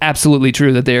this is absolutely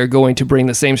true that they are going to bring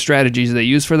the same strategies they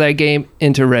used for that game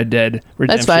into Red Dead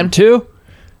Redemption 2.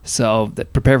 So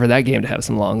prepare for that game to have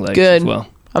some long legs as well.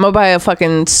 I'm gonna buy a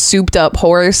fucking souped up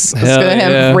horse. It's gonna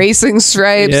have racing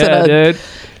stripes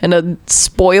and a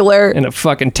spoiler and a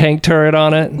fucking tank turret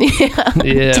on it.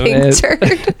 Yeah, tank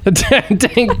turret.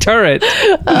 Tank turret.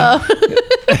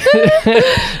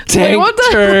 Tank what the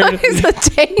turret. fuck is a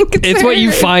tank turret? It's what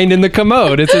you find in the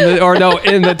commode. It's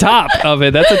in the top of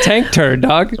it. That's a tank turret,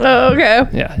 dog. Oh, okay.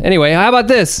 Yeah. Anyway, how about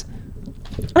this?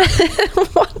 What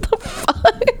the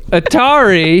fuck?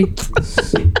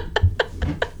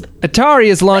 Atari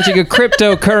is launching a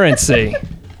cryptocurrency.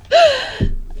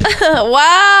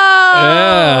 Wow.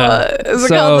 Yeah. Is it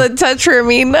called the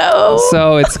Tetramino?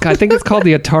 So I think it's called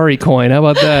the Atari coin. How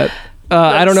about that?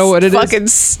 I don't know what it is. Fucking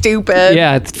stupid.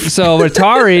 Yeah. So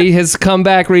Atari has come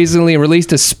back recently and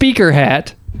released a speaker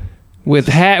hat with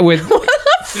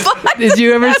Did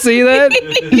you ever see that?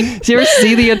 Did you ever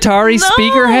see the Atari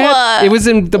speaker hat? It was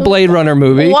in the Blade Runner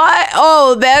movie. What?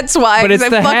 Oh, that's why. But it's I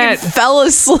the fucking hat. fell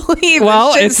asleep.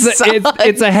 Well,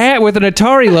 it's a hat with an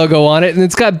Atari logo on it, and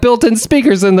it's got built-in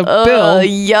speakers in the bill.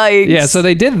 Yikes! Yeah, so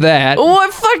they did that.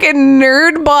 What fucking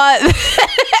nerd bought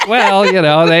that? Well,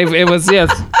 it was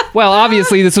Well,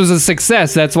 obviously this was a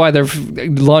success. That's why they're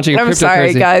launching a cryptocurrency. I'm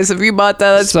sorry, guys. If you bought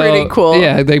that, that's pretty cool.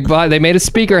 Yeah, they made a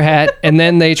speaker hat, and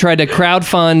then they tried to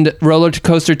crowdfund Roller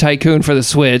Coaster Tycoon for the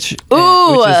Switch, which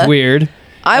is weird.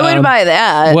 I would buy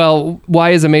that. Well,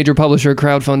 why is a major publisher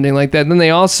crowdfunding like that? Then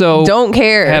they also don't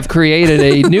care. Have created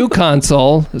a new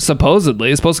console.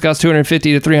 Supposedly, it's supposed to cost $250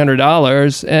 to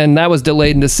 $300, and that was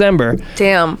delayed in December.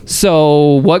 Damn.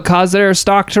 So, what caused their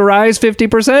stock to rise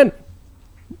 50%?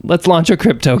 Let's launch a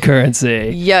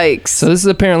cryptocurrency. Yikes. So this is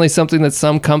apparently something that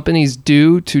some companies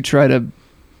do to try to,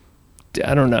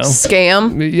 I don't know.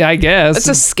 Scam? Yeah, I guess. It's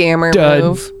a scammer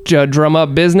move. Drum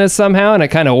up business somehow, and it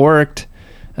kind of worked,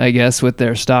 I guess, with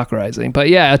their stock rising. But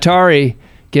yeah, Atari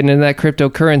getting into that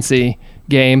cryptocurrency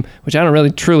game, which I don't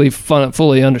really truly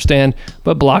fully understand,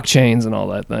 but blockchains and all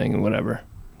that thing and whatever.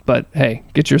 But hey,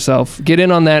 get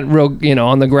in on that real,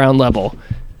 on the ground level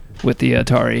with the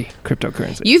Atari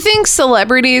cryptocurrency. You think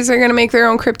celebrities are going to make their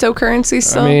own cryptocurrency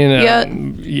still? Yeah.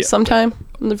 Sometime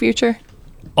in the future?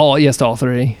 All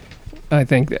three. I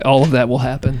think all of that will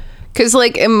happen. Because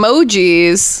like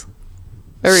emojis,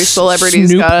 every celebrity's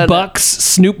Snoop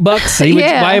Bucks.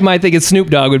 Yeah. Why am I thinking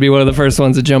Snoop Dogg would be one of the first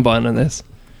ones to jump on this?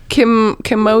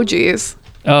 Kimojis.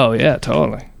 Oh yeah,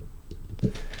 totally.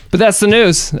 But that's the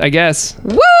news, I guess.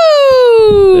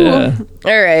 Woo! Yeah.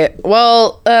 All right.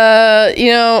 Well, let's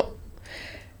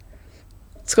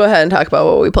go ahead and talk about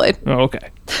what we played. Oh, okay.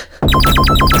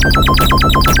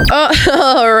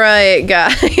 All right,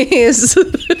 guys.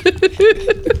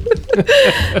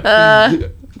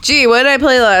 Gee, what did I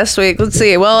play last week? Let's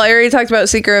see. Well, I already talked about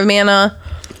Secret of Mana.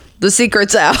 The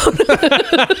secret's out.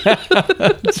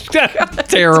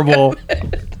 Terrible.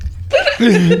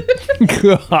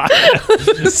 God.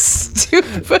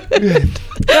 Stupid.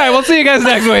 All right, we'll see you guys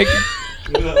next week.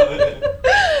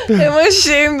 I'm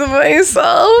ashamed of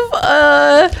myself.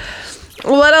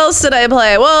 What else did I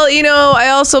play? Well, I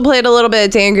also played a little bit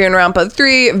of Danganronpa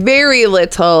 3. Very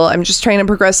little. I'm just trying to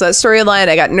progress that storyline.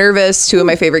 I got nervous. 2 of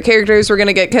my favorite characters were going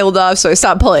to get killed off, so I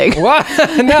stopped playing. What?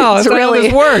 No, it's really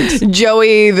how this works.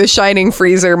 Joey the Shining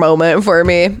Freezer moment for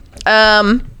me.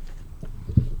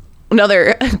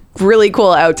 Another really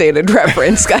cool outdated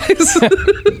reference, guys.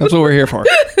 That's what we're here for.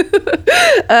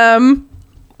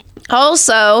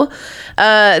 Also,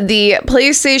 the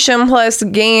PlayStation Plus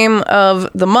game of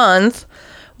the month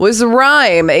was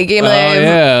Rime, a game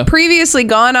that I've previously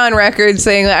gone on record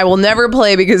saying that I will never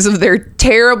play because of their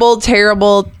terrible,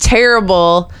 terrible,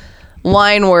 terrible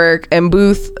line work and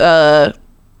booth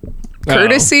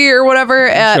courtesy or whatever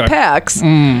at PAX.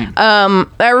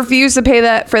 I refuse to pay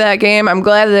for that game. I'm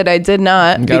glad that I did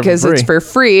not because it's for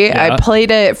free. Yeah. I played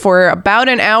it for about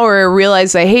an hour,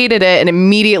 realized I hated it, and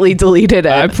immediately deleted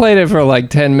it. I played it for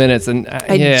like 10 minutes, and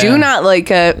I do not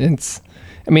like it. It's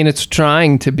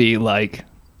trying to be like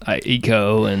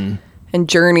Eco and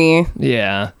Journey.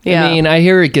 Yeah. I mean, I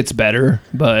hear it gets better,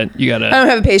 but you gotta. I don't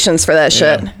have patience for that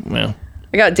shit. Well.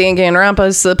 I got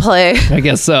Danganronpas to play. I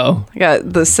guess so. I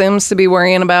got The Sims to be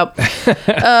worrying about.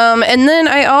 And then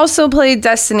I also played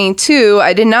Destiny 2.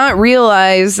 I did not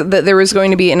realize that there was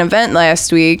going to be an event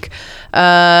last week,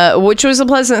 which was a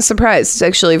pleasant surprise. It's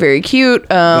actually very cute.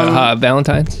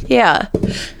 Valentine's? Yeah.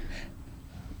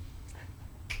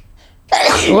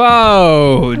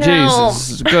 Whoa, no.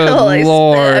 Jesus. Good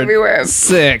Lord. Everywhere.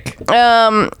 Sick.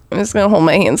 I'm just going to hold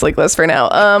my hands like this for now.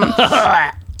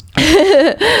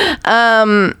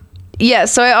 Yeah,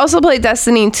 so I also played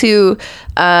Destiny 2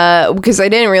 because I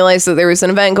didn't realize that there was an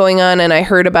event going on, and I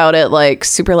heard about it like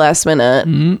super last minute.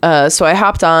 So I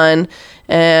hopped on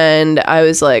and I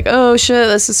was like, oh shit,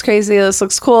 this is crazy, this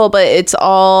looks cool, but it's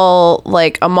all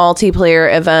like a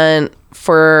multiplayer event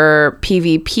for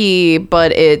PvP,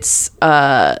 but it's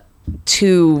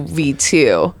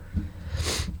 2v2.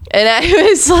 And I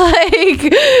was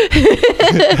like...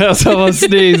 That's almost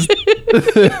sneezed. What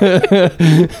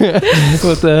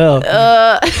the hell?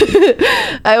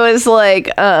 I was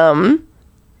like,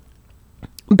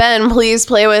 Ben, please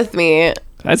play with me.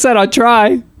 I said I'd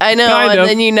try. I know, and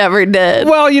then you never did.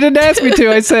 Well, you didn't ask me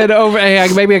to. I said, hey,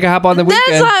 maybe I can hop on the weekend.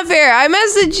 That's not fair. I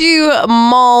messaged you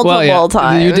multiple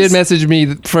times. You did message me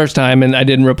the first time, and I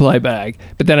didn't reply back.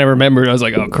 But then I remembered. I was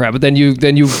like, oh crap! But then you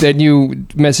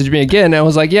messaged me again. And I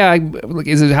was like, yeah.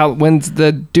 When's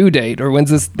the due date, or when's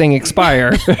this thing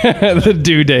expire? The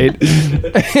due date.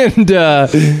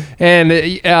 and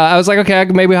I was like, okay, I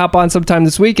can maybe hop on sometime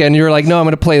this weekend. And you were like, no, I'm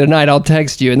going to play tonight. I'll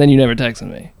text you. And then you never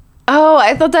texted me. Oh,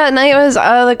 I thought that night was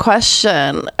out of the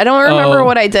question. I don't remember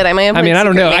what I did. I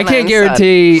don't know. I can't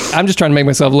guarantee. I'm just trying to make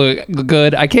myself look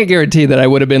good. I can't guarantee that I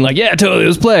would have been like, yeah, totally,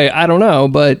 let's play. I don't know,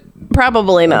 but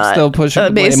probably not. I'm still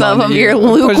pushing based off of your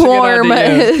lukewarm.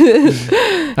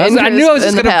 I knew I was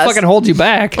just going to fucking hold you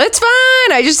back. It's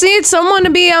fine. I just need someone to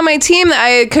be on my team that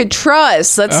I could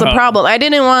trust. That's the problem. I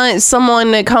didn't want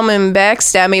someone to come and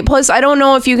backstab me. Plus, I don't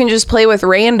know if you can just play with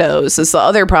randos. That's the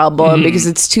other problem because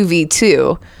it's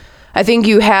 2v2. I think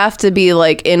you have to be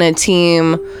like in a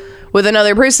team with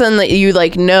another person that you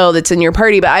like know that's in your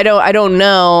party, but I don't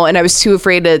know, and I was too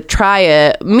afraid to try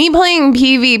it. Me playing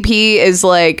PvP is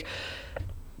like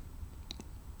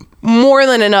more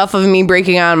than enough of me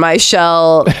breaking out my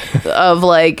shell of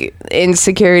like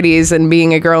insecurities and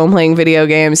being a girl and playing video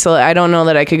games. So I don't know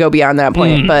that I could go beyond that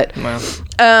point, but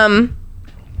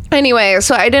anyway,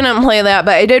 so I didn't play that,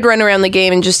 but I did run around the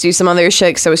game and just do some other shit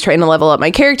because I was trying to level up my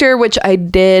character, which I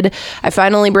did. I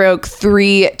finally broke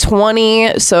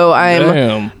 320, so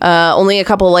I'm only a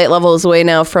couple light levels away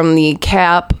now from the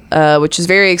cap, which is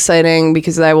very exciting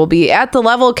because I will be at the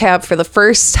level cap for the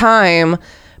first time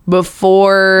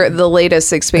before the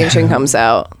latest expansion comes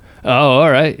out. Oh,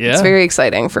 all right, yeah. It's very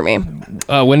exciting for me.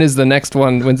 When is the next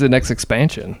one? When's the next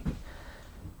expansion?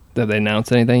 Did they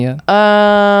announce anything yet?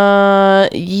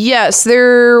 Yes,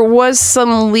 there was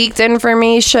some leaked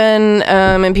information,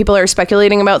 and people are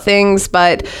speculating about things,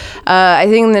 but I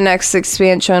think the next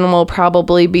expansion will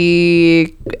probably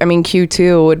be,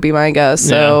 Q2 would be my guess.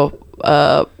 So,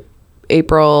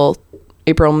 April,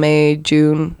 May,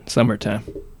 June. Summertime.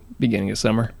 Beginning of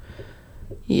summer.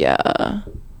 Yeah.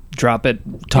 Drop it,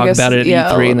 talk about it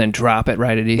at E3, and then drop it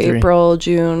right at E3. April,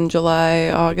 June, July,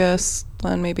 August,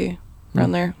 then maybe.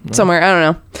 Around there somewhere, I don't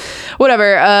know,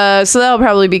 whatever. So that'll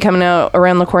probably be coming out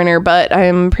around the corner, but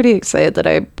I'm pretty excited that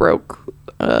I broke.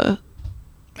 How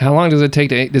long does it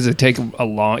take is it a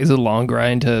long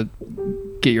grind to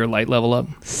get your light level up?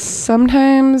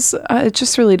 Sometimes it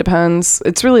just really depends.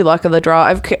 It's really luck of the draw.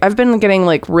 I've been getting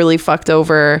like really fucked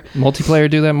over. Multiplayer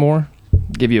do that more,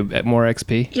 give you more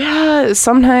XP. Yeah,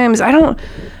 sometimes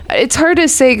it's hard to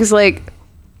say because like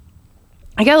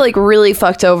I got like really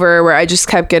fucked over where I just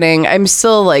kept I'm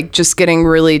still like just getting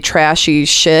really trashy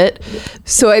shit.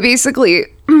 So I basically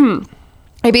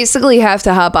have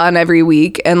to hop on every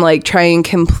week and like try and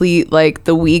complete like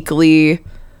the weekly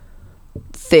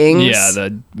things. Yeah, the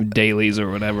dailies or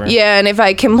whatever. Yeah, and if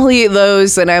I complete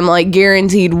those, then I'm like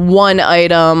guaranteed one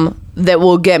item that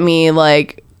will get me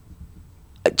like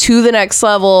to the next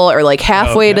level or like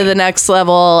halfway to the next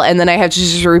level, and then I have to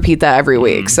just repeat that every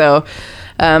week. So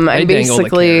I'm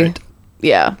basically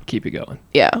keep it going.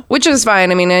 Yeah, which is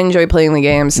fine. I mean, I enjoy playing the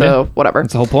game, so whatever.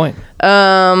 That's the whole point.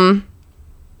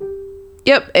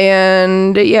 Yep,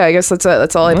 and yeah, I guess that's it.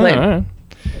 That's all I played. All right.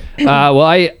 Well,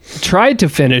 I tried to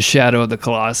finish Shadow of the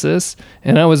Colossus,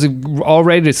 and I was all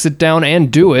ready to sit down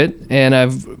and do it. And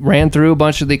I've ran through a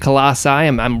bunch of the Colossi.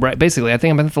 I'm basically, I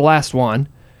think I'm at the last one.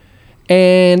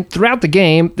 And throughout the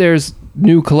game, there's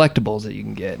new collectibles that you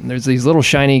can get. And there's these little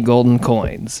shiny golden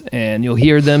coins, and you'll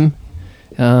hear them.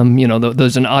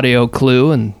 There's an audio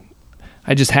clue, and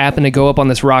I just happened to go up on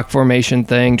this rock formation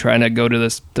thing, trying to go to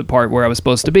the part where I was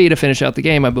supposed to be to finish out the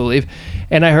game, I believe.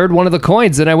 And I heard one of the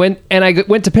coins, and I went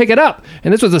to pick it up.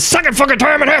 And this was the second fucking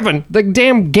time it happened. The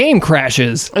damn game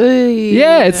crashes.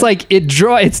 Yeah, it's like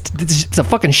it's a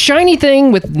fucking shiny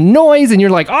thing with noise, and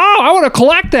you're like, oh, I want to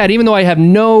collect that, even though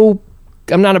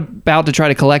I'm not about to try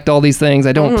to collect all these things.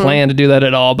 I don't plan to do that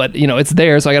at all, but it's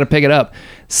there, so I got to pick it up.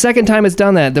 Second time it's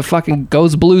done that, the fucking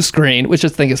goes blue screen, which I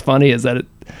think is funny, is that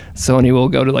Sony will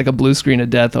go to like a blue screen of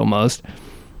death almost.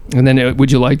 And then,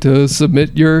 would you like to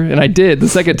submit your... And I did the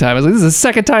second time. I was like, this is the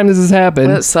second time this has happened.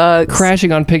 That sucks.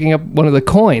 Crashing on picking up one of the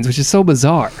coins, which is so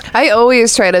bizarre. I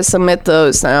always try to submit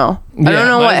those now. I don't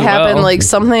know what happened. Well. Like,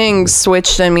 something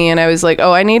switched in me, and I was like,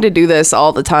 oh, I need to do this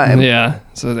all the time. Yeah.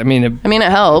 So, I mean, it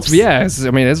helps. Yeah.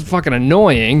 It's fucking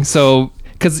annoying. So,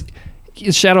 because...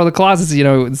 Shadow of the Colossus,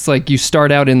 it's like you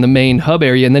start out in the main hub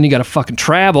area and then you got to fucking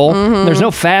travel. There's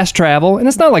no fast travel, and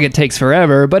it's not like it takes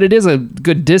forever, but it is a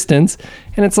good distance.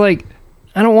 And it's like,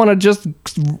 I don't want to just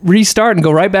restart and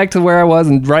go right back to where I was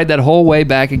and ride that whole way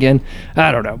back again.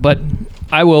 I don't know, but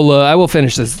I will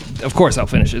finish this. Of course I'll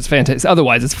finish it. It's fantastic.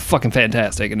 Otherwise, it's fucking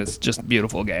fantastic, and it's just a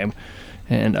beautiful game.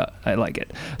 And I like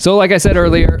it. So, like I said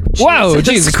earlier,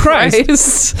 Jesus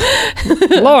Christ.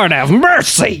 Lord have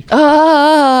mercy.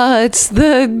 It's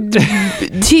the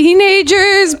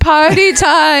teenagers' party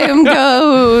time,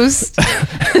 Ghost.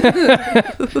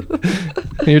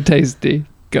 You're tasty,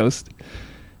 Ghost.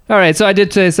 All right, so I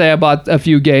did say I bought a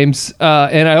few games,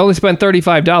 and I only spent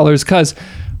 $35 because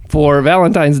for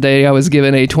Valentine's Day, I was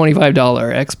given a $25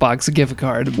 Xbox gift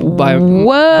card by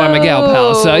my gal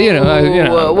pal.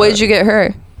 So, what did you get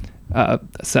her? A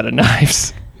set of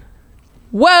knives.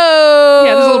 Whoa!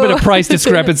 Yeah, there's a little bit of price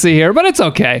discrepancy here, but it's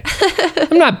okay.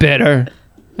 I'm not bitter.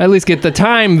 I at least get the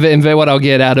time and what I'll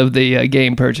get out of the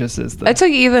game purchases. I took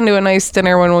Ethan to a nice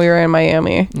dinner when we were in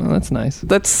Miami. Oh, that's nice.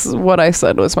 That's what I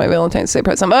said was my Valentine's Day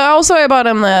present. But also, I bought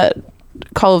him that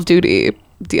Call of Duty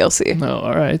DLC. Oh,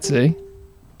 all right. See?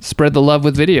 Spread the love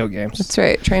with video games. That's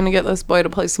right. Trying to get this boy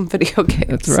to play some video games.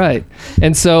 That's right.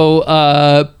 And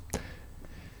so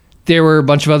there were a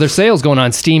bunch of other sales going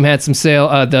on. Steam had some sale,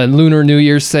 the Lunar New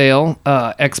Year's sale.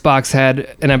 Xbox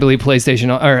had, and I believe PlayStation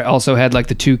also had like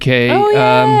the 2K sale.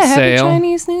 Happy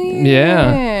Chinese New Year.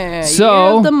 Yeah.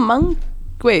 So you're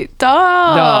the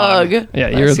dog. Yeah,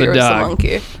 you're the dog. The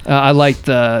monkey. I liked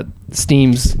the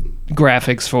Steam's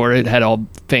graphics for it. Had all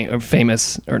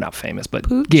famous, or not famous, but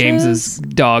Pooches? games as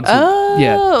dogs.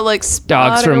 Like Spot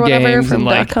dogs from games from and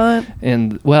Duck like Hunt.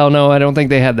 And well, no, I don't think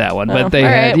they had that one, but they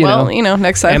had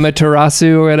next time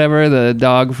Amaterasu or whatever, the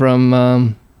dog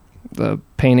from the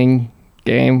painting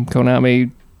game Konami.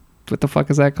 What the fuck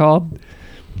is that called?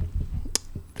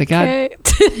 They got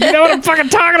you know what I'm fucking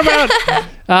talking about.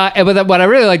 But what I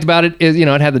really liked about it is,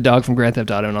 it had the dog from Grand Theft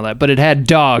Auto and all that, but it had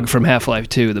Dog from Half-Life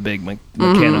 2, the big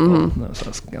mechanical. So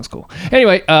that was cool.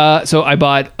 Anyway, so I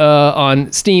bought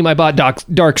on Steam. I bought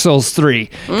Dark Souls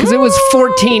 3 because it was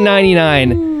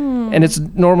 $14.99, and it's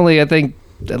normally I think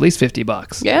at least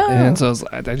 $50. Yeah, and so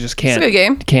I just can't. It's a good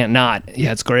game. Can't not.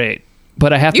 Yeah, it's great.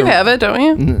 But I have to. You have it, don't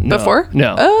you? Before?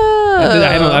 No.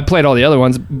 Oh. I played all the other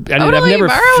ones. I've never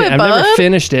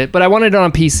finished it, but I wanted it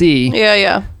on PC.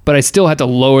 Yeah. But I still had to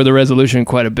lower the resolution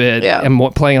quite a bit. Yeah. I'm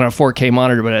playing on a 4K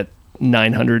monitor, but at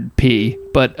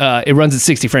 900p. But it runs at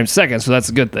 60 frames a second, so that's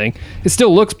a good thing. It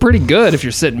still looks pretty good if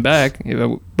you're sitting back.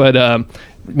 But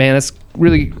man, it's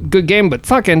really good game. But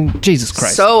fucking Jesus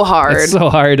Christ, so hard. It's so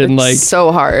hard and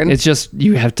so hard. It's just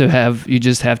you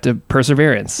just have to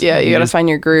perseverance. Yeah, you gotta find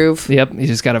your groove. Yep, you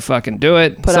just gotta fucking do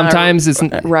it. Sometimes it's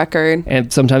a record,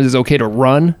 and sometimes it's okay to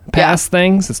run past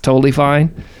things. It's totally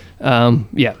fine.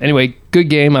 Anyway, good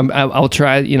game. I'll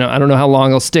try. I don't know how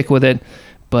long I'll stick with it,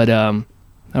 but I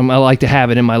like to have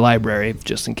it in my library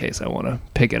just in case I want to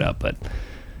pick it up. But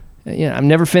yeah, I've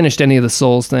never finished any of the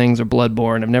Souls things or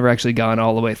Bloodborne. I've never actually gone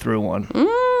all the way through one.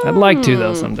 I'd like to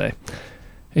though someday.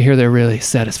 I hear they're really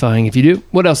satisfying if you do.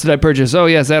 What else did I purchase? Oh,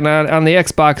 yes, and on the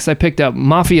Xbox, I picked up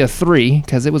Mafia 3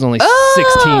 because it was only $16.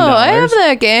 I have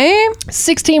that game.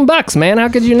 $16, man. How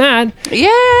could you not?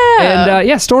 Yeah.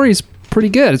 And story's pretty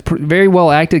good. It's very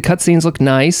well acted. Cutscenes look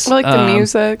nice. I like the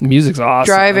music. Music's awesome.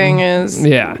 Driving is.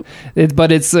 Yeah.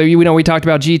 But it's, we talked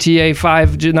about GTA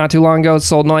 5 not too long ago. It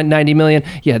sold 90 million.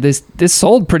 Yeah, this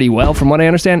sold pretty well from what I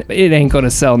understand. It ain't going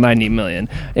to sell 90 million.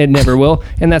 It never will.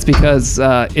 And that's because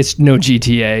it's no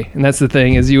GTA. And that's the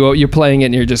thing is you're playing it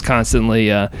and you're just constantly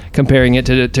comparing it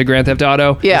to Grand Theft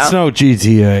Auto. Yeah. It's no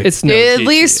GTA. It's no At GTA.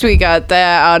 least we got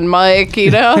that on mic,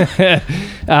 you know?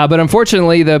 But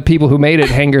unfortunately, the people who made it,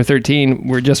 Hangar 13,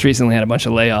 were just recently had a bunch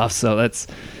of layoffs. So that's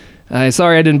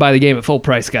sorry I didn't buy the game at full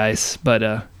price, guys. But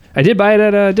I did buy it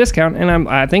at a discount, and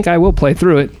I think I will play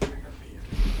through it.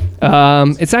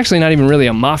 It's actually not even really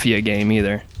a Mafia game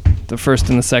either. The first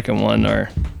and the second one are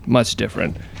much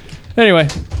different. Anyway,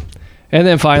 and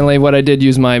then finally, what I did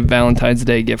use my Valentine's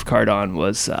Day gift card on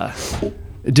was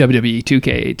WWE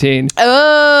 2K18.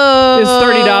 Oh. It's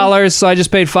 $30, so I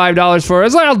just paid $5 for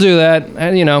it. So I'll do that.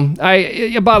 And,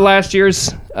 I bought last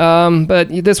year's, but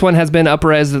this one has been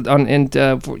up-res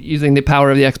for using the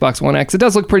power of the Xbox One X. It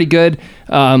does look pretty good.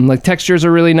 Textures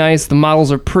are really nice. The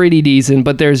models are pretty decent,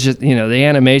 but there's just, the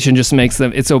animation just makes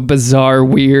them, it's so bizarre,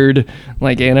 weird,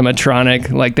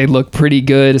 animatronic. They look pretty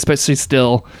good, especially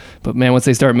still. But man, once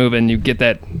they start moving, you get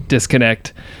that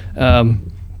disconnect.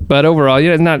 But overall,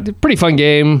 it's not a pretty fun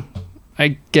game.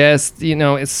 I guess,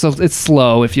 it's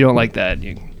slow if you don't like that.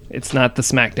 It's not the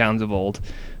Smackdowns of old.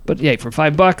 But yeah, for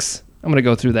 $5, I'm going to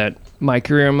go through that My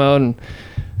Career mode and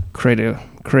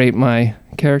create my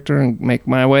character and make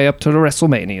my way up to the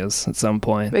WrestleManias at some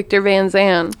point. Victor Van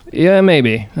Zandt. Yeah,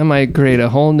 maybe. I might create a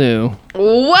whole new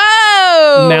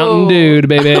Whoa! Mountain Dude,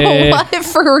 baby. What?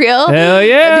 For real? Hell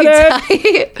yeah, That'd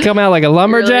be tight. Come out like a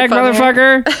lumberjack, Really funny.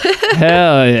 motherfucker.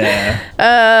 Hell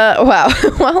yeah. Wow.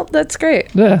 Well, that's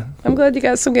great. Yeah. I'm glad you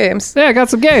got some games. Yeah, I got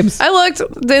some games. I looked,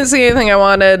 didn't see anything I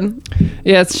wanted.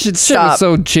 Yeah, it should be Stop.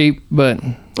 so cheap, but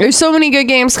There's so many good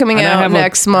games coming and I out have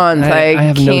next month. I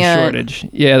have can't, no shortage.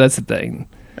 Yeah, that's the thing.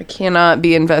 I cannot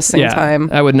be investing time.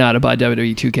 I would not have bought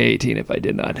WWE 2K18 if I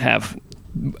did not have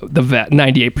the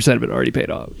 98% of it already paid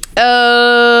off.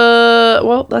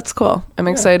 Well, that's cool. I'm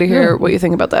excited to hear what you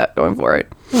think about that going forward.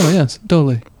 Oh, yes,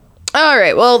 totally. All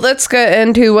right, well, let's get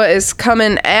into what is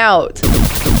coming out.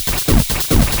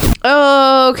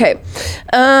 Okay.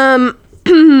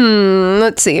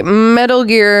 Let's see. Metal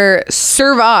Gear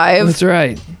Survive That's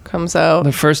right. comes out.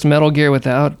 The first Metal Gear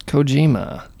without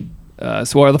Kojima.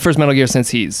 The first Metal Gear since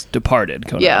he's departed,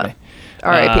 Konami. Yeah.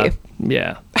 R.I.P.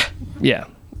 Yeah. Yeah.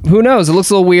 Who knows? It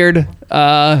looks a little weird,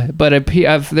 but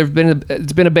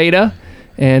it's been a beta,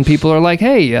 and people are like,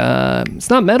 hey, it's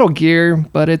not Metal Gear,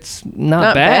 but it's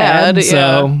not bad. bad, So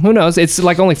yeah. who knows? It's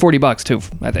like only $40 too,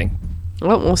 I think.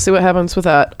 Well, we'll see what happens with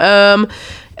that.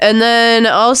 And then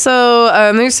also,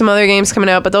 there's some other games coming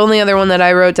out, but the only other one that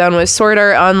I wrote down was Sword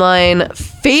Art Online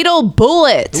Fatal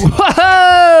Bullet.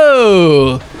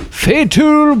 Whoa!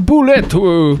 Fatal Bullet.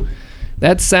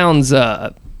 That sounds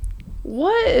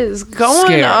What is going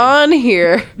Scary. on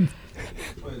here?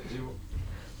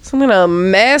 Some kind of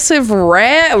massive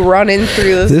rat running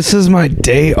through this. This is my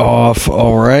day off,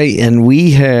 all right? And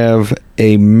we have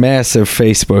a massive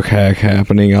Facebook hack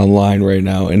happening online right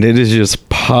now, and it is just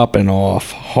popping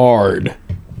off hard.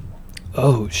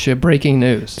 oh shit! Breaking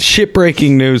news. Shit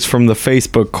breaking news from the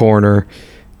Facebook corner.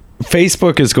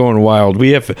 Facebook is going wild. We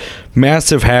have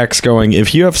massive hacks going.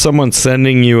 If you have someone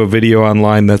sending you a video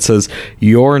online that says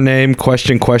your name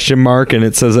question mark and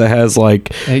it says it has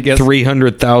like I guess-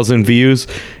 300,000 views,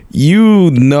 you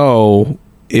know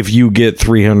if you get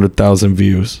 300,000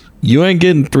 views, you ain't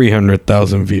getting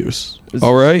 300,000 views.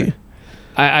 All right?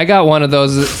 I got one of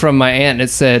those from my aunt. It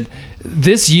said,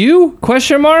 "This you?"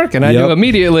 question mark, and I Yep. knew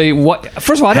immediately what.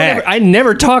 First of all, Hacked. I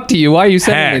never talked to you. Why are you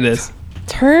sending me Hacked. this?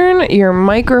 Turn your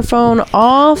microphone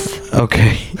off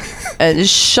Okay. and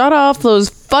shut off those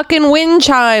fucking wind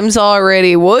chimes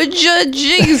already, would ya?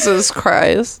 Jesus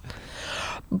Christ.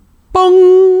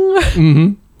 Bong.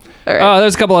 Mm-hmm. All right. Oh,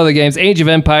 there's a couple other games. Age of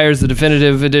Empires, the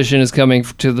definitive edition, is coming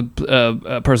to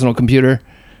the personal computer.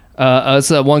 It's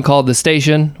one called The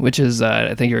Station, which is,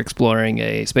 I think you're exploring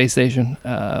a space station,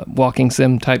 walking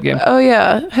sim type game. Oh,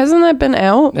 yeah. Hasn't that been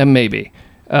out? Maybe.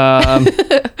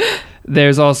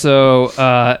 There's also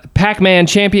Pac-Man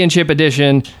Championship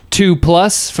Edition 2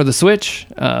 Plus for the Switch.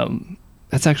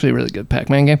 That's actually a really good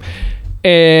Pac-Man game.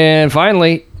 And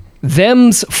finally,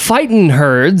 Them's Fightin'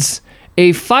 Herds,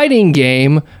 a fighting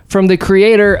game from the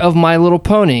creator of My Little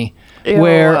Pony, Ew.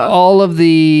 where all of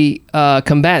the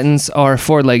combatants are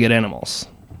four-legged animals.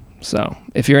 So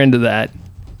if you're into that,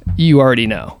 you already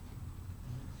know.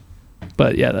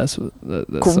 But yeah, that's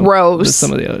gross.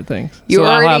 Some of the other things. You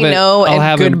already know,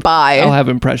 and goodbye. I'll have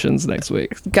impressions next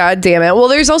week. God damn it. Well,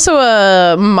 there's also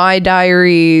a My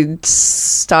Diary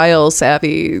style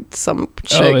savvy some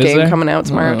shit game coming out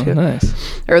tomorrow too. Nice.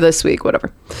 Or this week,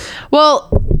 whatever. Well,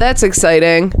 that's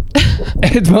exciting.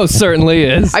 It most certainly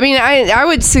is. I mean, I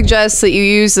would suggest that you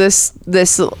use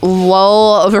this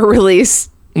lull of a release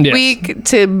week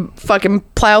to fucking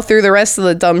plow through the rest of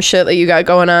the dumb shit that you got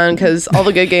going on, because all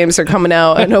the good games are coming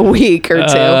out in a week or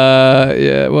two.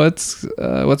 Yeah, what's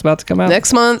about to come out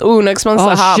next month? Ooh, next month's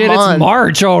the hot month. It's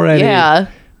March already. Yeah,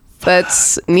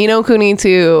 that's Ni no Kuni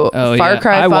 2, Far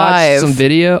Cry 5. I watched some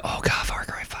video. Oh god, Far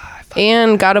Cry 5.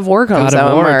 And God of War comes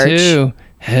out in March too.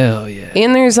 Hell yeah.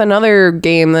 And there's another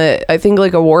game that I think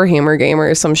like a Warhammer game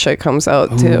or some shit comes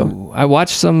out too. I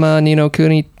watched some Ni no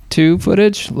Kuni 2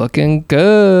 footage. Looking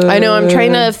good. I know. I'm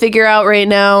trying to figure out right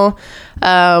now,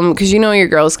 because your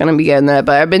girl's going to be getting that,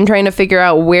 but I've been trying to figure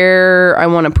out where I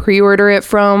want to pre-order it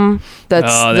from.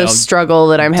 That's the struggle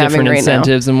that I'm having right now. Different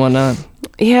incentives and whatnot.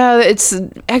 Yeah, it's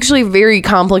actually very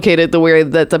complicated the way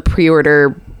that the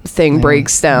pre-order thing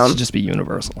breaks down. It should just be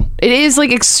universal. It is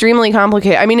like extremely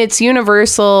complicated. I mean, it's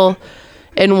universal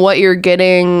in what you're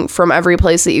getting from every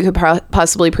place that you could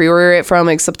possibly pre-order it from,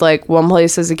 except like one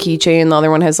place has a keychain, the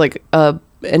other one has like an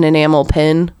enamel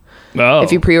pin. Oh.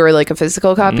 If you pre-order like a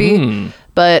physical copy.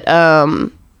 But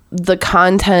the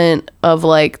content of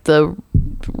like the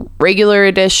regular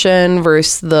edition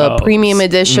versus the premium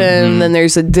edition, then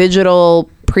there's a digital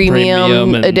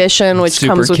premium edition, which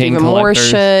comes with even more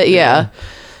shit. Yeah.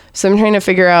 So I'm trying to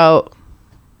figure out.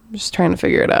 Just trying to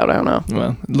figure it out. I don't know.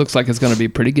 Well, it looks like it's going to be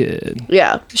pretty good.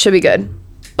 Yeah, should be good.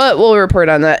 But we'll report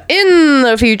on that in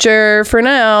the future. For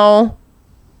now,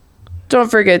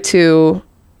 don't forget to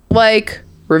like,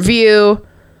 review,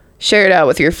 share it out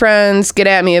with your friends, get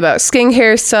at me about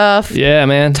skincare stuff. Yeah,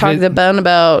 man. Talk to Ben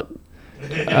about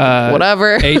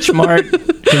whatever. H Mart.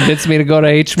 Convince me to go to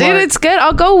H Mart. Dude, it's good.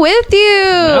 I'll go with you.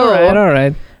 All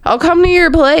right. I'll come to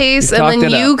your place and then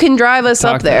you can drive us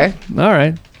up there. All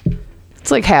right. It's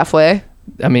like halfway.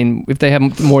 I mean, if they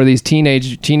have more of these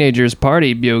teenagers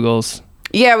party bugles.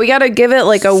 Yeah, we got to give it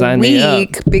like a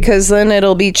week, because then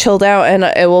it'll be chilled out and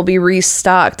it will be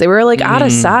restocked. They were like out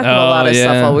of stock of a lot of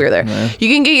stuff while we were there. Yeah. You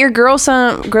can get your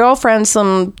girlfriend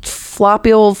some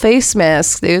floppy old face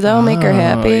masks, dude. That'll make her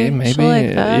happy. Maybe. She'll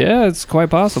like that. Yeah, it's quite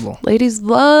possible. Ladies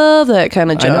love that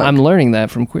kind of junk. I'm learning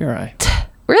that from Queer Eye.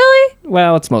 Really?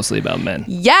 Well, it's mostly about men.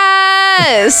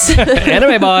 Yes!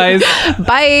 Anime boys.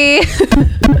 Bye.